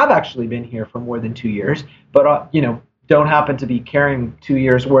who have actually been here for more than 2 years, but don't happen to be carrying 2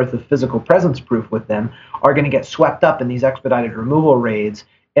 years worth of physical presence proof with them are going to get swept up in these expedited removal raids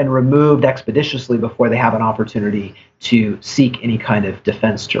and removed expeditiously before they have an opportunity to seek any kind of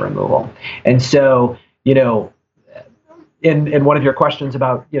defense to removal. And so, in one of your questions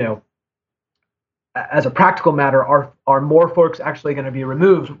about, as a practical matter, are more folks actually going to be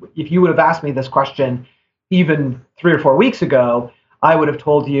removed? If you would have asked me this question even 3 or 4 weeks ago, I would have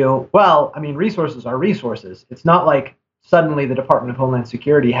told you, well, I mean, resources are resources. It's not like suddenly the Department of Homeland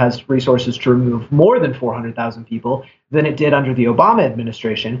Security has resources to remove more than 400,000 people than it did under the Obama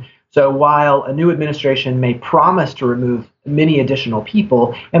administration. So while a new administration may promise to remove many additional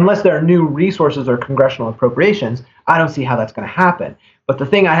people, unless there are new resources or congressional appropriations, I don't see how that's going to happen. But the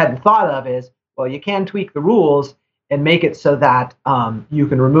thing I hadn't thought of is, well, you can tweak the rules and make it so that you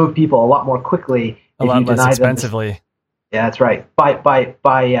can remove people a lot more quickly. A lot less expensively. Yeah, that's right.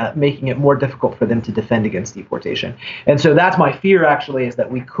 By making it more difficult for them to defend against deportation. And so that's my fear, actually, is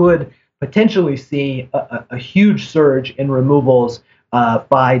that we could potentially see a huge surge in removals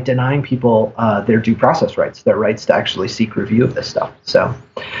by denying people their due process rights, their rights to actually seek review of this stuff. So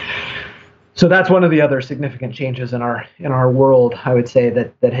that's one of the other significant changes in our world, I would say,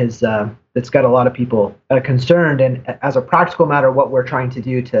 that's got a lot of people concerned. And as a practical matter, what we're trying to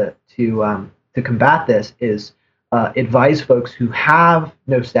do to combat this is advise folks who have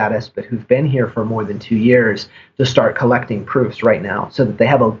no status but who've been here for more than 2 years to start collecting proofs right now, so that they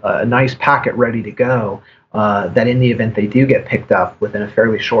have a nice packet ready to go, that in the event they do get picked up within a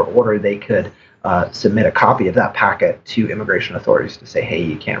fairly short order, they could submit a copy of that packet to immigration authorities to say, hey,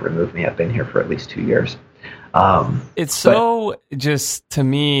 you can't remove me. I've been here for at least 2 years. Just, to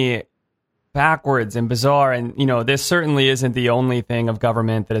me, backwards and bizarre. And, this certainly isn't the only thing of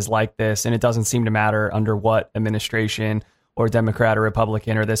government that is like this. And it doesn't seem to matter under what administration or Democrat or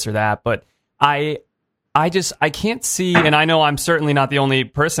Republican or this or that. But I can't see, and I know I'm certainly not the only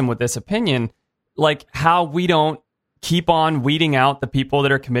person with this opinion, like how we don't keep on weeding out the people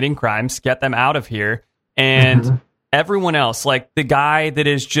that are committing crimes, get them out of here. And everyone else, like the guy that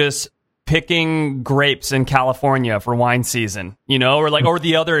is just picking grapes in California for wine season, or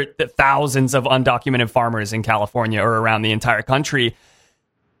the other thousands of undocumented farmers in California or around the entire country.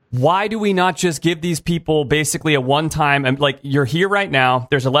 Why do we not just give these people basically a one-time, like, you're here right now,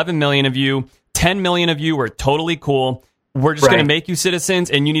 there's 11 million of you, 10 million of you are totally cool, we're just going to make you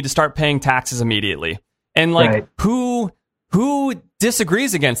citizens and you need to start paying taxes immediately. And who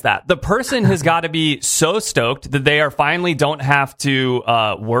disagrees against that? The person has got to be so stoked that they are finally don't have to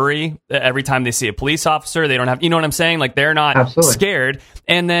worry every time they see a police officer. They don't have, you know what I'm saying? Like, they're not scared.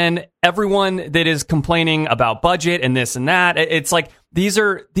 And then everyone that is complaining about budget and this and that, it's like, these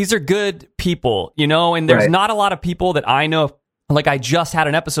are good people, and there's not a lot of people that I know. Like, I just had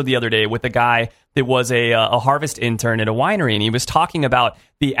an episode the other day with a guy that was a harvest intern at a winery, and he was talking about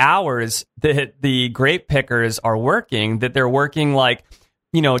the hours that the grape pickers are working, that they're working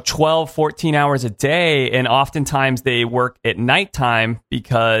 12, 14 hours a day, and oftentimes they work at nighttime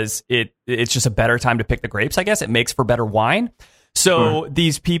because it's just a better time to pick the grapes, I guess. It makes for better wine. So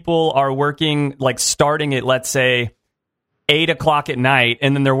these people are working, starting at, let's say, 8 o'clock at night,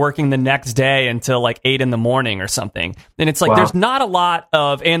 and then they're working the next day until 8 in the morning or something. And it's there's not a lot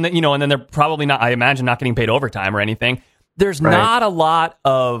of, and then they're probably not, I imagine, not getting paid overtime or anything. There's not a lot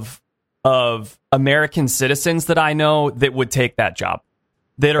of American citizens that I know that would take that job,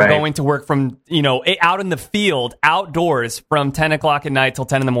 that are going to work from, out in the field, outdoors from 10 o'clock at night till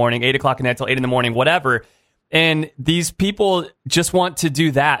 10 in the morning, 8 o'clock at night till 8 in the morning, whatever. And these people just want to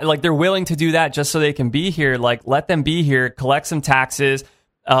do that. They're willing to do that just so they can be here. Let them be here, collect some taxes.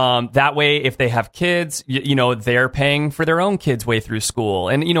 That way, if they have kids, they're paying for their own kids' way through school,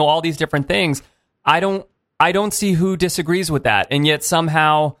 and all these different things. I don't see who disagrees with that, and yet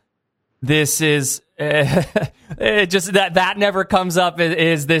somehow this is just that never comes up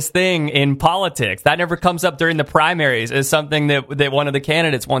as this thing in politics. That never comes up during the primaries as something that one of the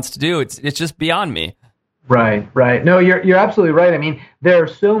candidates wants to do. It's just beyond me. Right. No, you're absolutely right. I mean, there are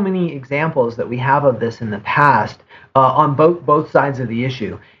so many examples that we have of this in the past on both sides of the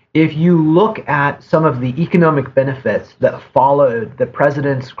issue. If you look at some of the economic benefits that followed the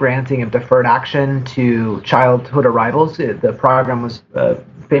president's granting of deferred action to childhood arrivals, the program was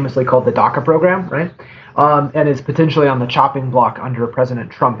famously called the DACA program, right? And is potentially on the chopping block under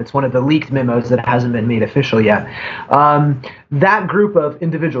President Trump. It's one of the leaked memos that hasn't been made official yet. That group of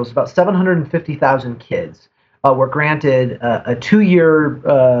individuals, about 750,000 kids, were granted a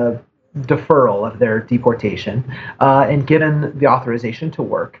 2-year deferral of their deportation and given the authorization to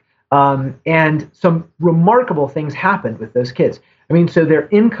work And some remarkable things happened with those kids. I mean, so their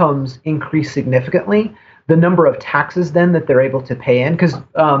incomes increased significantly. The number of taxes then that they're able to pay in, because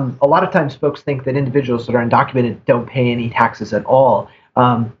a lot of times folks think that individuals that are undocumented don't pay any taxes at all.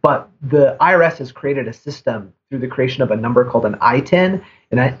 But the IRS has created a system through the creation of a number called an ITIN,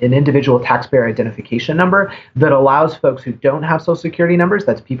 an individual taxpayer identification number, that allows folks who don't have Social Security numbers,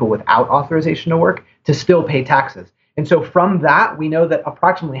 that's people without authorization to work, to still pay taxes. And so from that, we know that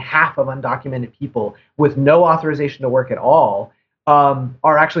approximately half of undocumented people with no authorization to work at all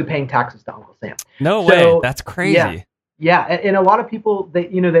are actually paying taxes to Uncle Sam. No way. That's crazy. Yeah. And a lot of people,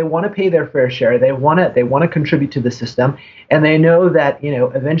 they want to pay their fair share. They want to contribute to the system. And they know that,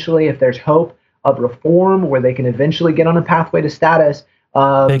 eventually if there's hope of reform where they can eventually get on a pathway to status,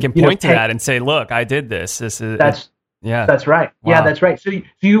 they can point to that and say, look, I did this. That's right. Wow. Yeah, that's right. So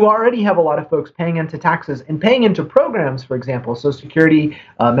you already have a lot of folks paying into taxes and paying into programs, for example, Social Security,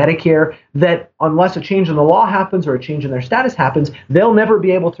 Medicare, that unless a change in the law happens or a change in their status happens, they'll never be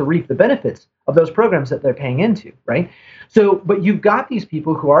able to reap the benefits of those programs that they're paying into, right? So, but you've got these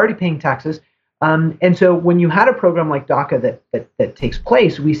people who are already paying taxes. And so when you had a program like DACA that takes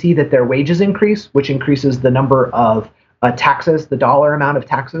place, we see that their wages increase, which increases the number of taxes, the dollar amount of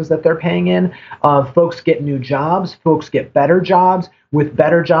taxes that they're paying in. Folks get new jobs. Folks get better jobs. With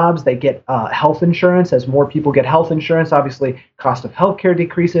better jobs, they get health insurance. As more people get health insurance, obviously, cost of healthcare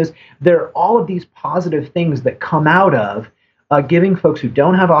decreases. There are all of these positive things that come out of giving folks who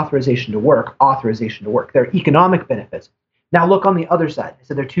don't have authorization to work. There are economic benefits. Now look on the other side.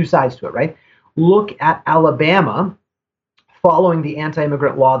 So there are two sides to it, right? Look at Alabama, following the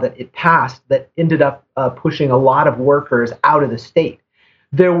anti-immigrant law that it passed that ended up pushing a lot of workers out of the state.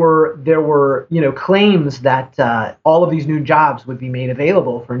 There were claims that all of these new jobs would be made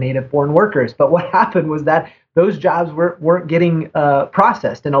available for native-born workers. But what happened was that those jobs weren't getting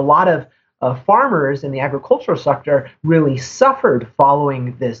processed. And a lot of farmers in the agricultural sector really suffered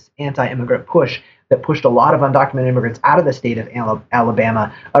following this anti-immigrant push that pushed a lot of undocumented immigrants out of the state of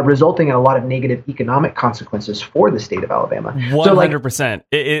Alabama, resulting in a lot of negative economic consequences for the state of Alabama.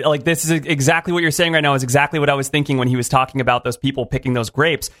 100%. Like this is exactly what you're saying right now is exactly what I was thinking when he was talking about those people picking those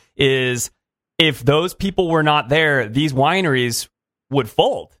grapes, is if those people were not there, these wineries would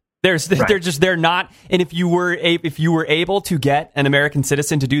fold. They're not. And if you were able to get an American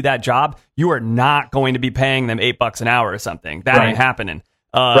citizen to do that job, you are not going to be paying them $8 an hour or something. That ain't happening.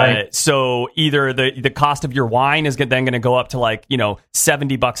 So either the cost of your wine is then going to go up to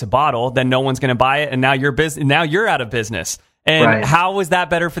 $70 a bottle, then no one's going to buy it, and now you're out of business. And how is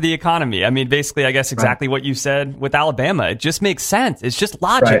that better for the economy? I mean, basically, I guess exactly what you said with Alabama. It just makes sense. It's just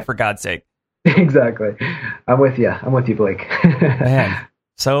logic, for God's sake. Exactly. I'm with you, Blake. Man,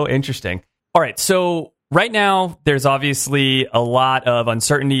 so interesting. All right, so right now there's obviously a lot of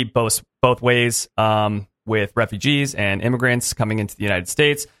uncertainty both ways. With refugees and immigrants coming into the United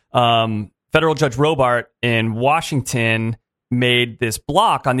States. Federal Judge Robart in Washington made this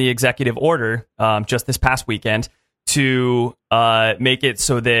block on the executive order just this past weekend to make it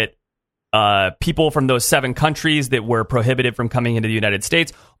so that people from those 7 countries that were prohibited from coming into the United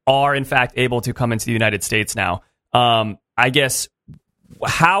States are, in fact, able to come into the United States now. I guess,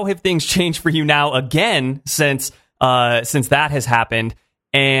 how have things changed for you now again since that has happened?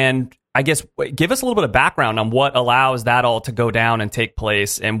 And I guess give us a little bit of background on what allows that all to go down and take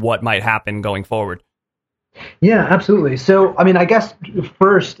place and what might happen going forward. Yeah, absolutely. So, I mean, I guess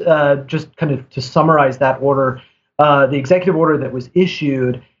first, just kind of to summarize that order, the executive order that was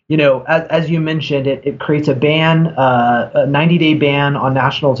issued, as you mentioned, it creates a ban, a 90-day ban on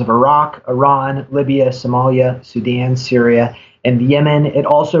nationals of Iraq, Iran, Libya, Somalia, Sudan, Syria, and Yemen. It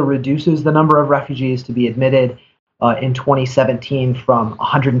also reduces the number of refugees to be admitted in 2017 from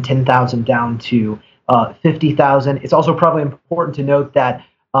 110,000 down to 50,000. It's also probably important to note that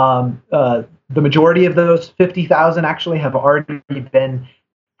the majority of those 50,000 actually have already been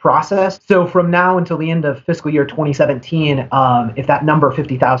processed. So from now until the end of fiscal year 2017, if that number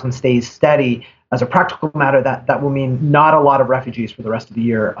 50,000 stays steady, as a practical matter, that will mean not a lot of refugees for the rest of the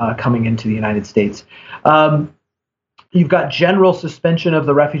year coming into the United States. You've got general suspension of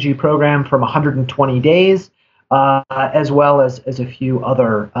the refugee program from 120 days. As well as a few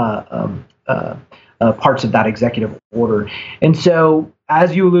other parts of that executive order. And so,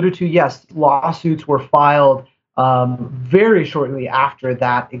 as you alluded to, yes, lawsuits were filed very shortly after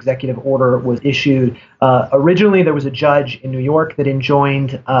that executive order was issued. Originally, there was a judge in New York that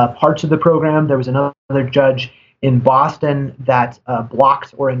enjoined parts of the program. There was another judge in Boston that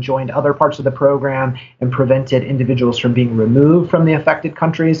blocked or enjoined other parts of the program and prevented individuals from being removed from the affected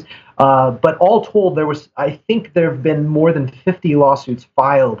countries. But all told, I think there have been more than 50 lawsuits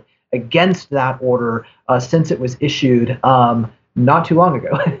filed against that order since it was issued not too long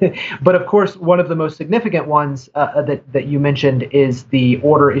ago. But of course, one of the most significant ones that you mentioned is the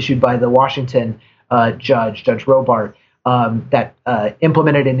order issued by the Washington Judge Robart, that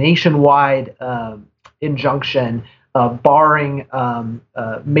implemented a nationwide injunction barring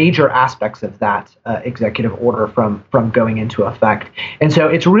major aspects of that executive order from going into effect. And so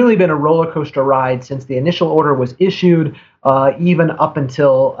it's really been a roller coaster ride since the initial order was issued, even up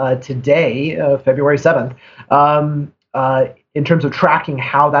until today, February 7th, in terms of tracking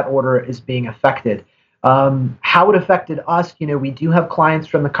how that order is being affected. How it affected us, we do have clients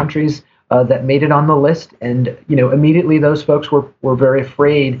from the countries that made it on the list, and immediately those folks were very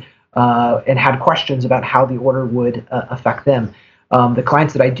afraid and had questions about how the order would affect them. The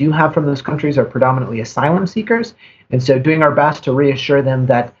clients that I do have from those countries are predominantly asylum seekers, and so doing our best to reassure them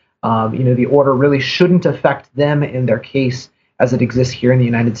that the order really shouldn't affect them in their case as it exists here in the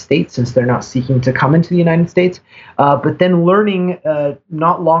United States, since they're not seeking to come into the United States. But then learning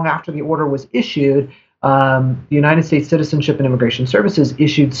not long after the order was issued, the United States Citizenship and Immigration Services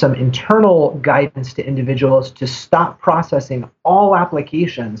issued some internal guidance to individuals to stop processing all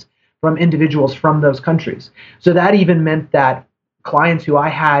applications from individuals from those countries. So that even meant that clients who I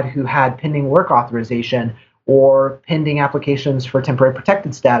had who had pending work authorization or pending applications for temporary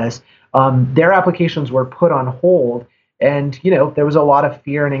protected status, their applications were put on hold. And, there was a lot of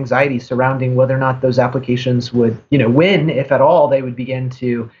fear and anxiety surrounding whether or not those applications would, when, if at all, they would begin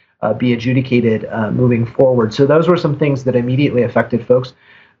to be adjudicated moving forward. So those were some things that immediately affected folks.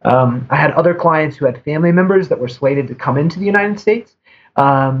 I had other clients who had family members that were slated to come into the United States.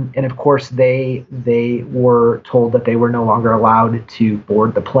 And of course, they were told that they were no longer allowed to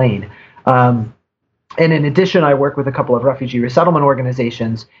board the plane. And in addition, I work with a couple of refugee resettlement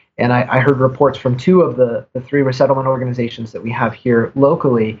organizations, and I heard reports from two of the three resettlement organizations that we have here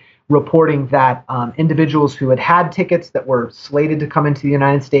locally reporting that individuals who had tickets that were slated to come into the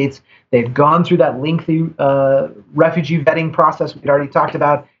United States, they'd gone through that lengthy refugee vetting process we'd already talked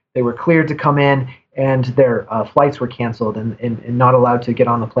about. They were cleared to come in, and their flights were canceled and not allowed to get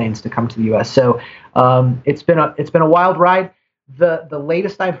on the planes to come to the U.S. So it's been a wild ride. The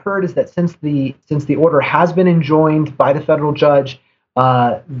latest I've heard is that since the order has been enjoined by the federal judge,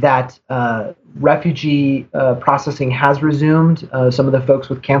 that refugee processing has resumed. Some of the folks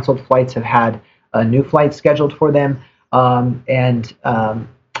with canceled flights have had new flights scheduled for them, and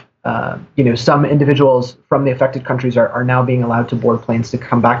some individuals from the affected countries are now being allowed to board planes to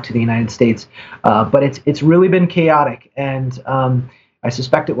come back to the United States. But it's really been chaotic, and I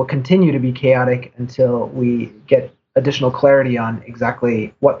suspect it will continue to be chaotic until we get additional clarity on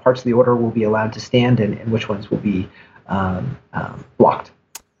exactly what parts of the order will be allowed to stand and which ones will be blocked.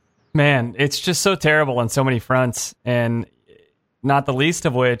 Man, it's just so terrible on so many fronts, and not the least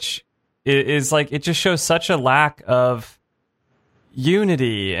of which is like it just shows such a lack of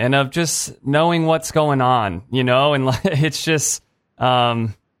unity and of just knowing what's going on, and it's just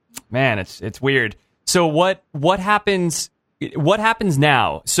man, it's weird. So what happens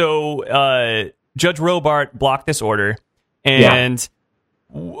now? So Judge Robart blocked this order, and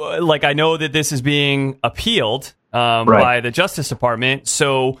I know that this is being appealed by the Justice Department.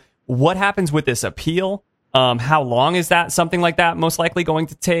 So what happens with this appeal? How long is that something like that most likely going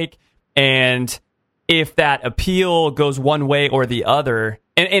to take? And if that appeal goes one way or the other,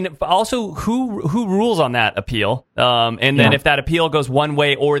 and also who rules on that appeal? And then if that appeal goes one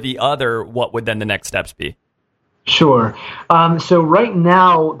way or the other, what would then the next steps be? Sure. So right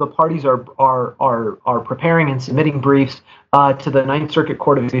now, the parties are preparing and submitting briefs to the Ninth Circuit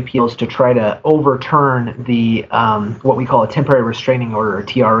Court of Appeals to try to overturn the what we call a temporary restraining order, or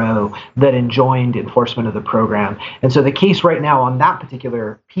TRO, that enjoined enforcement of the program. And so the case right now on that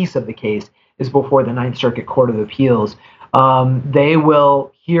particular piece of the case is before the Ninth Circuit Court of Appeals. They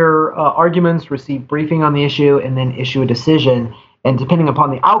will hear arguments, receive briefing on the issue, and then issue a decision. And depending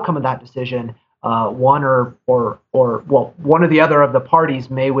upon the outcome of that decision, one or the other of the parties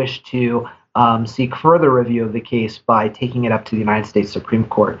may wish to seek further review of the case by taking it up to the United States Supreme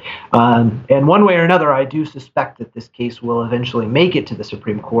Court. And one way or another, I do suspect that this case will eventually make it to the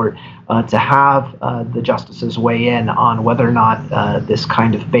Supreme Court to have the justices weigh in on whether or not this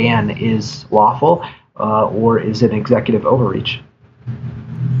kind of ban is lawful or is an executive overreach.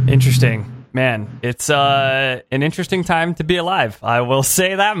 Interesting. Man, it's an interesting time to be alive. I will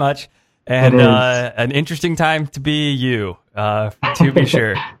say that much. And an interesting time to be you, to be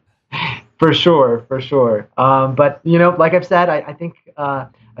sure. For sure. But like I've said, I think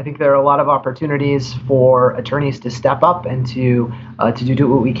there are a lot of opportunities for attorneys to step up and to do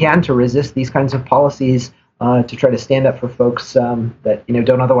what we can to resist these kinds of policies to try to stand up for folks that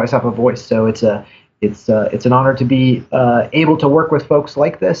don't otherwise have a voice. So it's an honor to be able to work with folks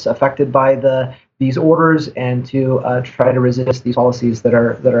like this affected by these orders and to try to resist these policies that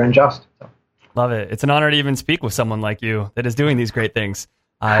are unjust. So. Love it. It's an honor to even speak with someone like you that is doing these great things.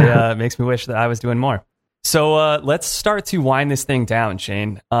 It makes me wish that I was doing more. So let's start to wind this thing down,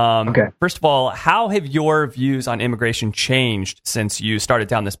 Shane. Okay. First of all, how have your views on immigration changed since you started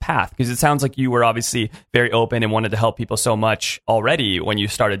down this path? Because it sounds like you were obviously very open and wanted to help people so much already when you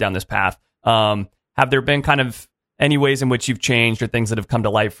started down this path. Have there been kind of any ways in which you've changed or things that have come to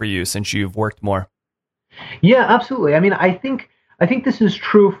light for you since you've worked more? Yeah, absolutely. I mean, I think this is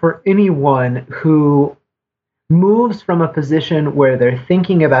true for anyone who moves from a position where they're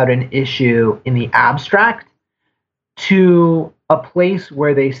thinking about an issue in the abstract to a place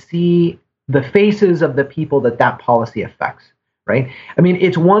where they see the faces of the people that policy affects, right? I mean,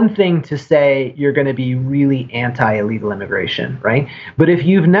 it's one thing to say you're going to be really anti-illegal immigration, right? But if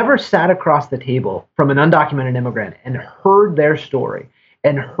you've never sat across the table from an undocumented immigrant and heard their story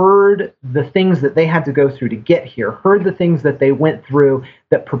and heard the things that they had to go through to get here, heard the things that they went through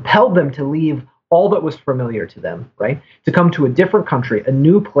that propelled them to leave all that was familiar to them, right? To come to a different country, a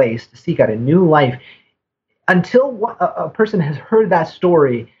new place, to seek out a new life. Until a person has heard that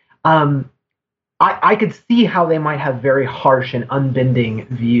story, I could see how they might have very harsh and unbending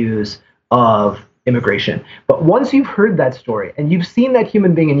views of immigration. But once you've heard that story and you've seen that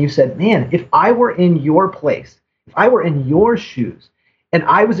human being and you said, man, if I were in your place, if I were in your shoes, and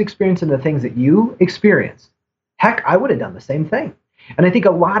I was experiencing the things that you experienced, heck, I would have done the same thing. And I think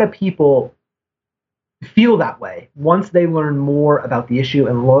a lot of people feel that way once they learn more about the issue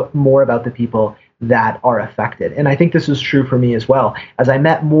and more about the people that are affected. And I think this is true for me as well. As I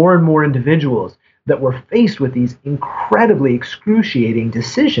met more and more individuals that were faced with these incredibly excruciating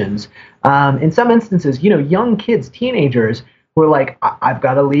decisions, in some instances, young kids, teenagers, who are like, I've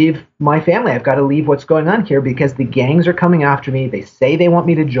got to leave my family. I've got to leave what's going on here because the gangs are coming after me. They say they want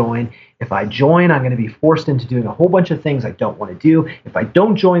me to join. If I join, I'm going to be forced into doing a whole bunch of things I don't want to do. If I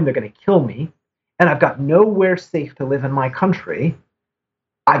don't join, they're going to kill me. And I've got nowhere safe to live in my country.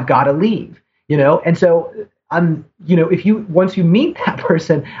 I've got to leave, And so once you meet that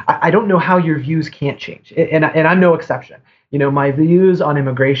person, I don't know how your views can't change. And I'm no exception. My views on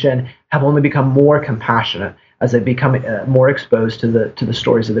immigration have only become more compassionate as I become more exposed to the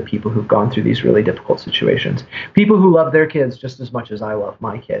stories of the people who've gone through these really difficult situations. People who love their kids just as much as I love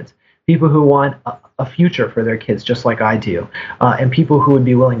my kids. People who want a future for their kids just like I do. And people who would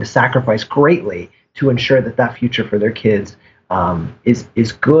be willing to sacrifice greatly to ensure that future for their kids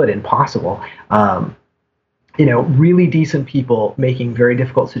is good and possible. Really decent people making very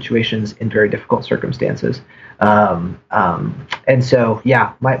difficult situations in very difficult circumstances. And so,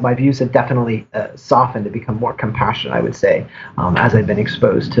 yeah, my views have definitely softened to become more compassionate, I would say, as I've been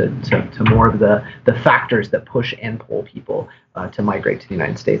exposed to more of the factors that push and pull people to migrate to the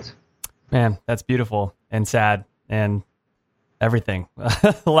United States. Man, that's beautiful and sad and everything.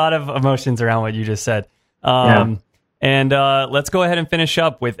 A lot of emotions around what you just said. And let's go ahead and finish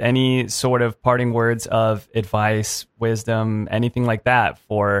up with any sort of parting words of advice, wisdom, anything like that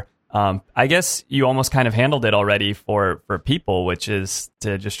for, I guess you almost kind of handled it already for people, which is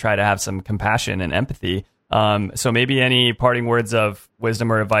to just try to have some compassion and empathy. So maybe any parting words of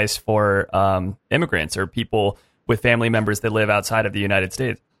wisdom or advice for immigrants or people with family members that live outside of the United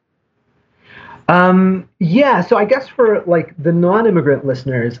States. So I guess for like the non-immigrant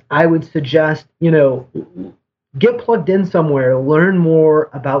listeners, I would suggest, get plugged in somewhere, learn more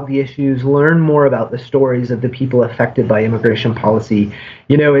about the issues, learn more about the stories of the people affected by immigration policy.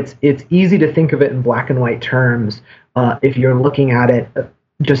 It's easy to think of it in black and white terms if you're looking at it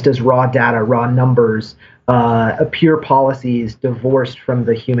just as raw data, raw numbers, pure policies divorced from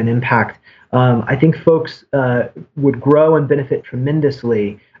the human impact. I think folks would grow and benefit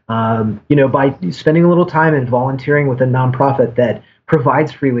tremendously by spending a little time and volunteering with a nonprofit that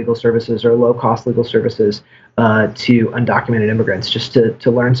provides free legal services or low-cost legal services to undocumented immigrants, just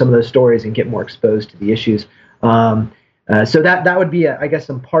to learn some of those stories and get more exposed to the issues. So that would be, I guess,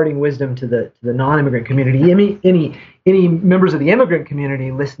 some parting wisdom to the non-immigrant community. Any members of the immigrant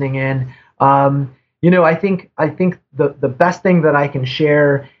community listening in, I think the best thing that I can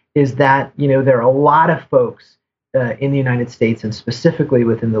share is that there are a lot of folks in the United States, and specifically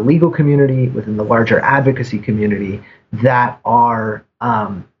within the legal community, within the larger advocacy community, that are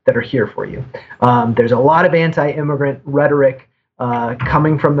here for you. There's a lot of anti-immigrant rhetoric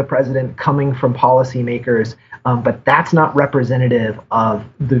coming from the president, coming from policymakers, but that's not representative of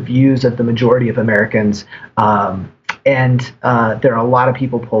the views of the majority of Americans. And there are a lot of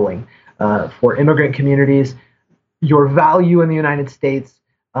people pulling. for immigrant communities. Your value in the United States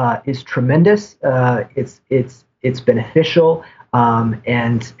is tremendous. It's beneficial,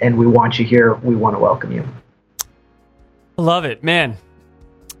 and we want you here. We want to welcome you. I love it, man.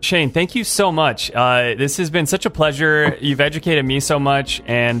 Shane, thank you so much. This has been such a pleasure. You've educated me so much,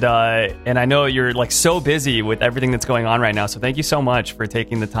 and I know you're like so busy with everything that's going on right now. So thank you so much for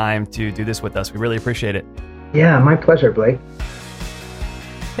taking the time to do this with us. We really appreciate it. Yeah, my pleasure, Blake.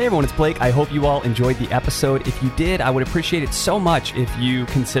 Hey everyone, it's Blake. I hope you all enjoyed the episode. If you did, I would appreciate it so much if you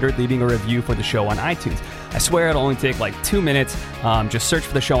considered leaving a review for the show on iTunes. I swear it'll only take like 2 minutes. Just search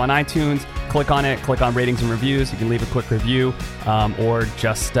for the show on iTunes, click on it, click on ratings and reviews. You can leave a quick review, or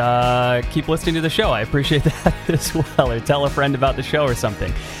just keep listening to the show. I appreciate that as well. Or tell a friend about the show or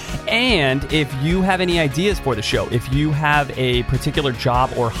something. And if you have any ideas for the show, if you have a particular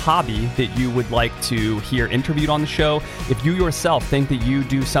job or hobby that you would like to hear interviewed on the show, if you yourself think that you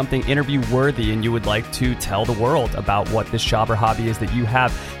do something interview worthy and you would like to tell the world about what this job or hobby is that you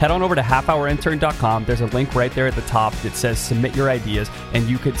have, head on over to halfhourintern.com. There's a link right there at the top that says submit your ideas, and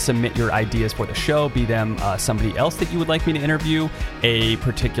you could submit your ideas for the show, be them somebody else that you would like me to interview, a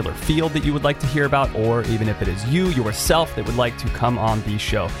particular field that you would like to hear about, or even if it is you yourself that would like to come on the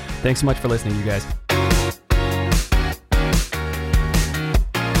show. Thanks so much for listening, you guys.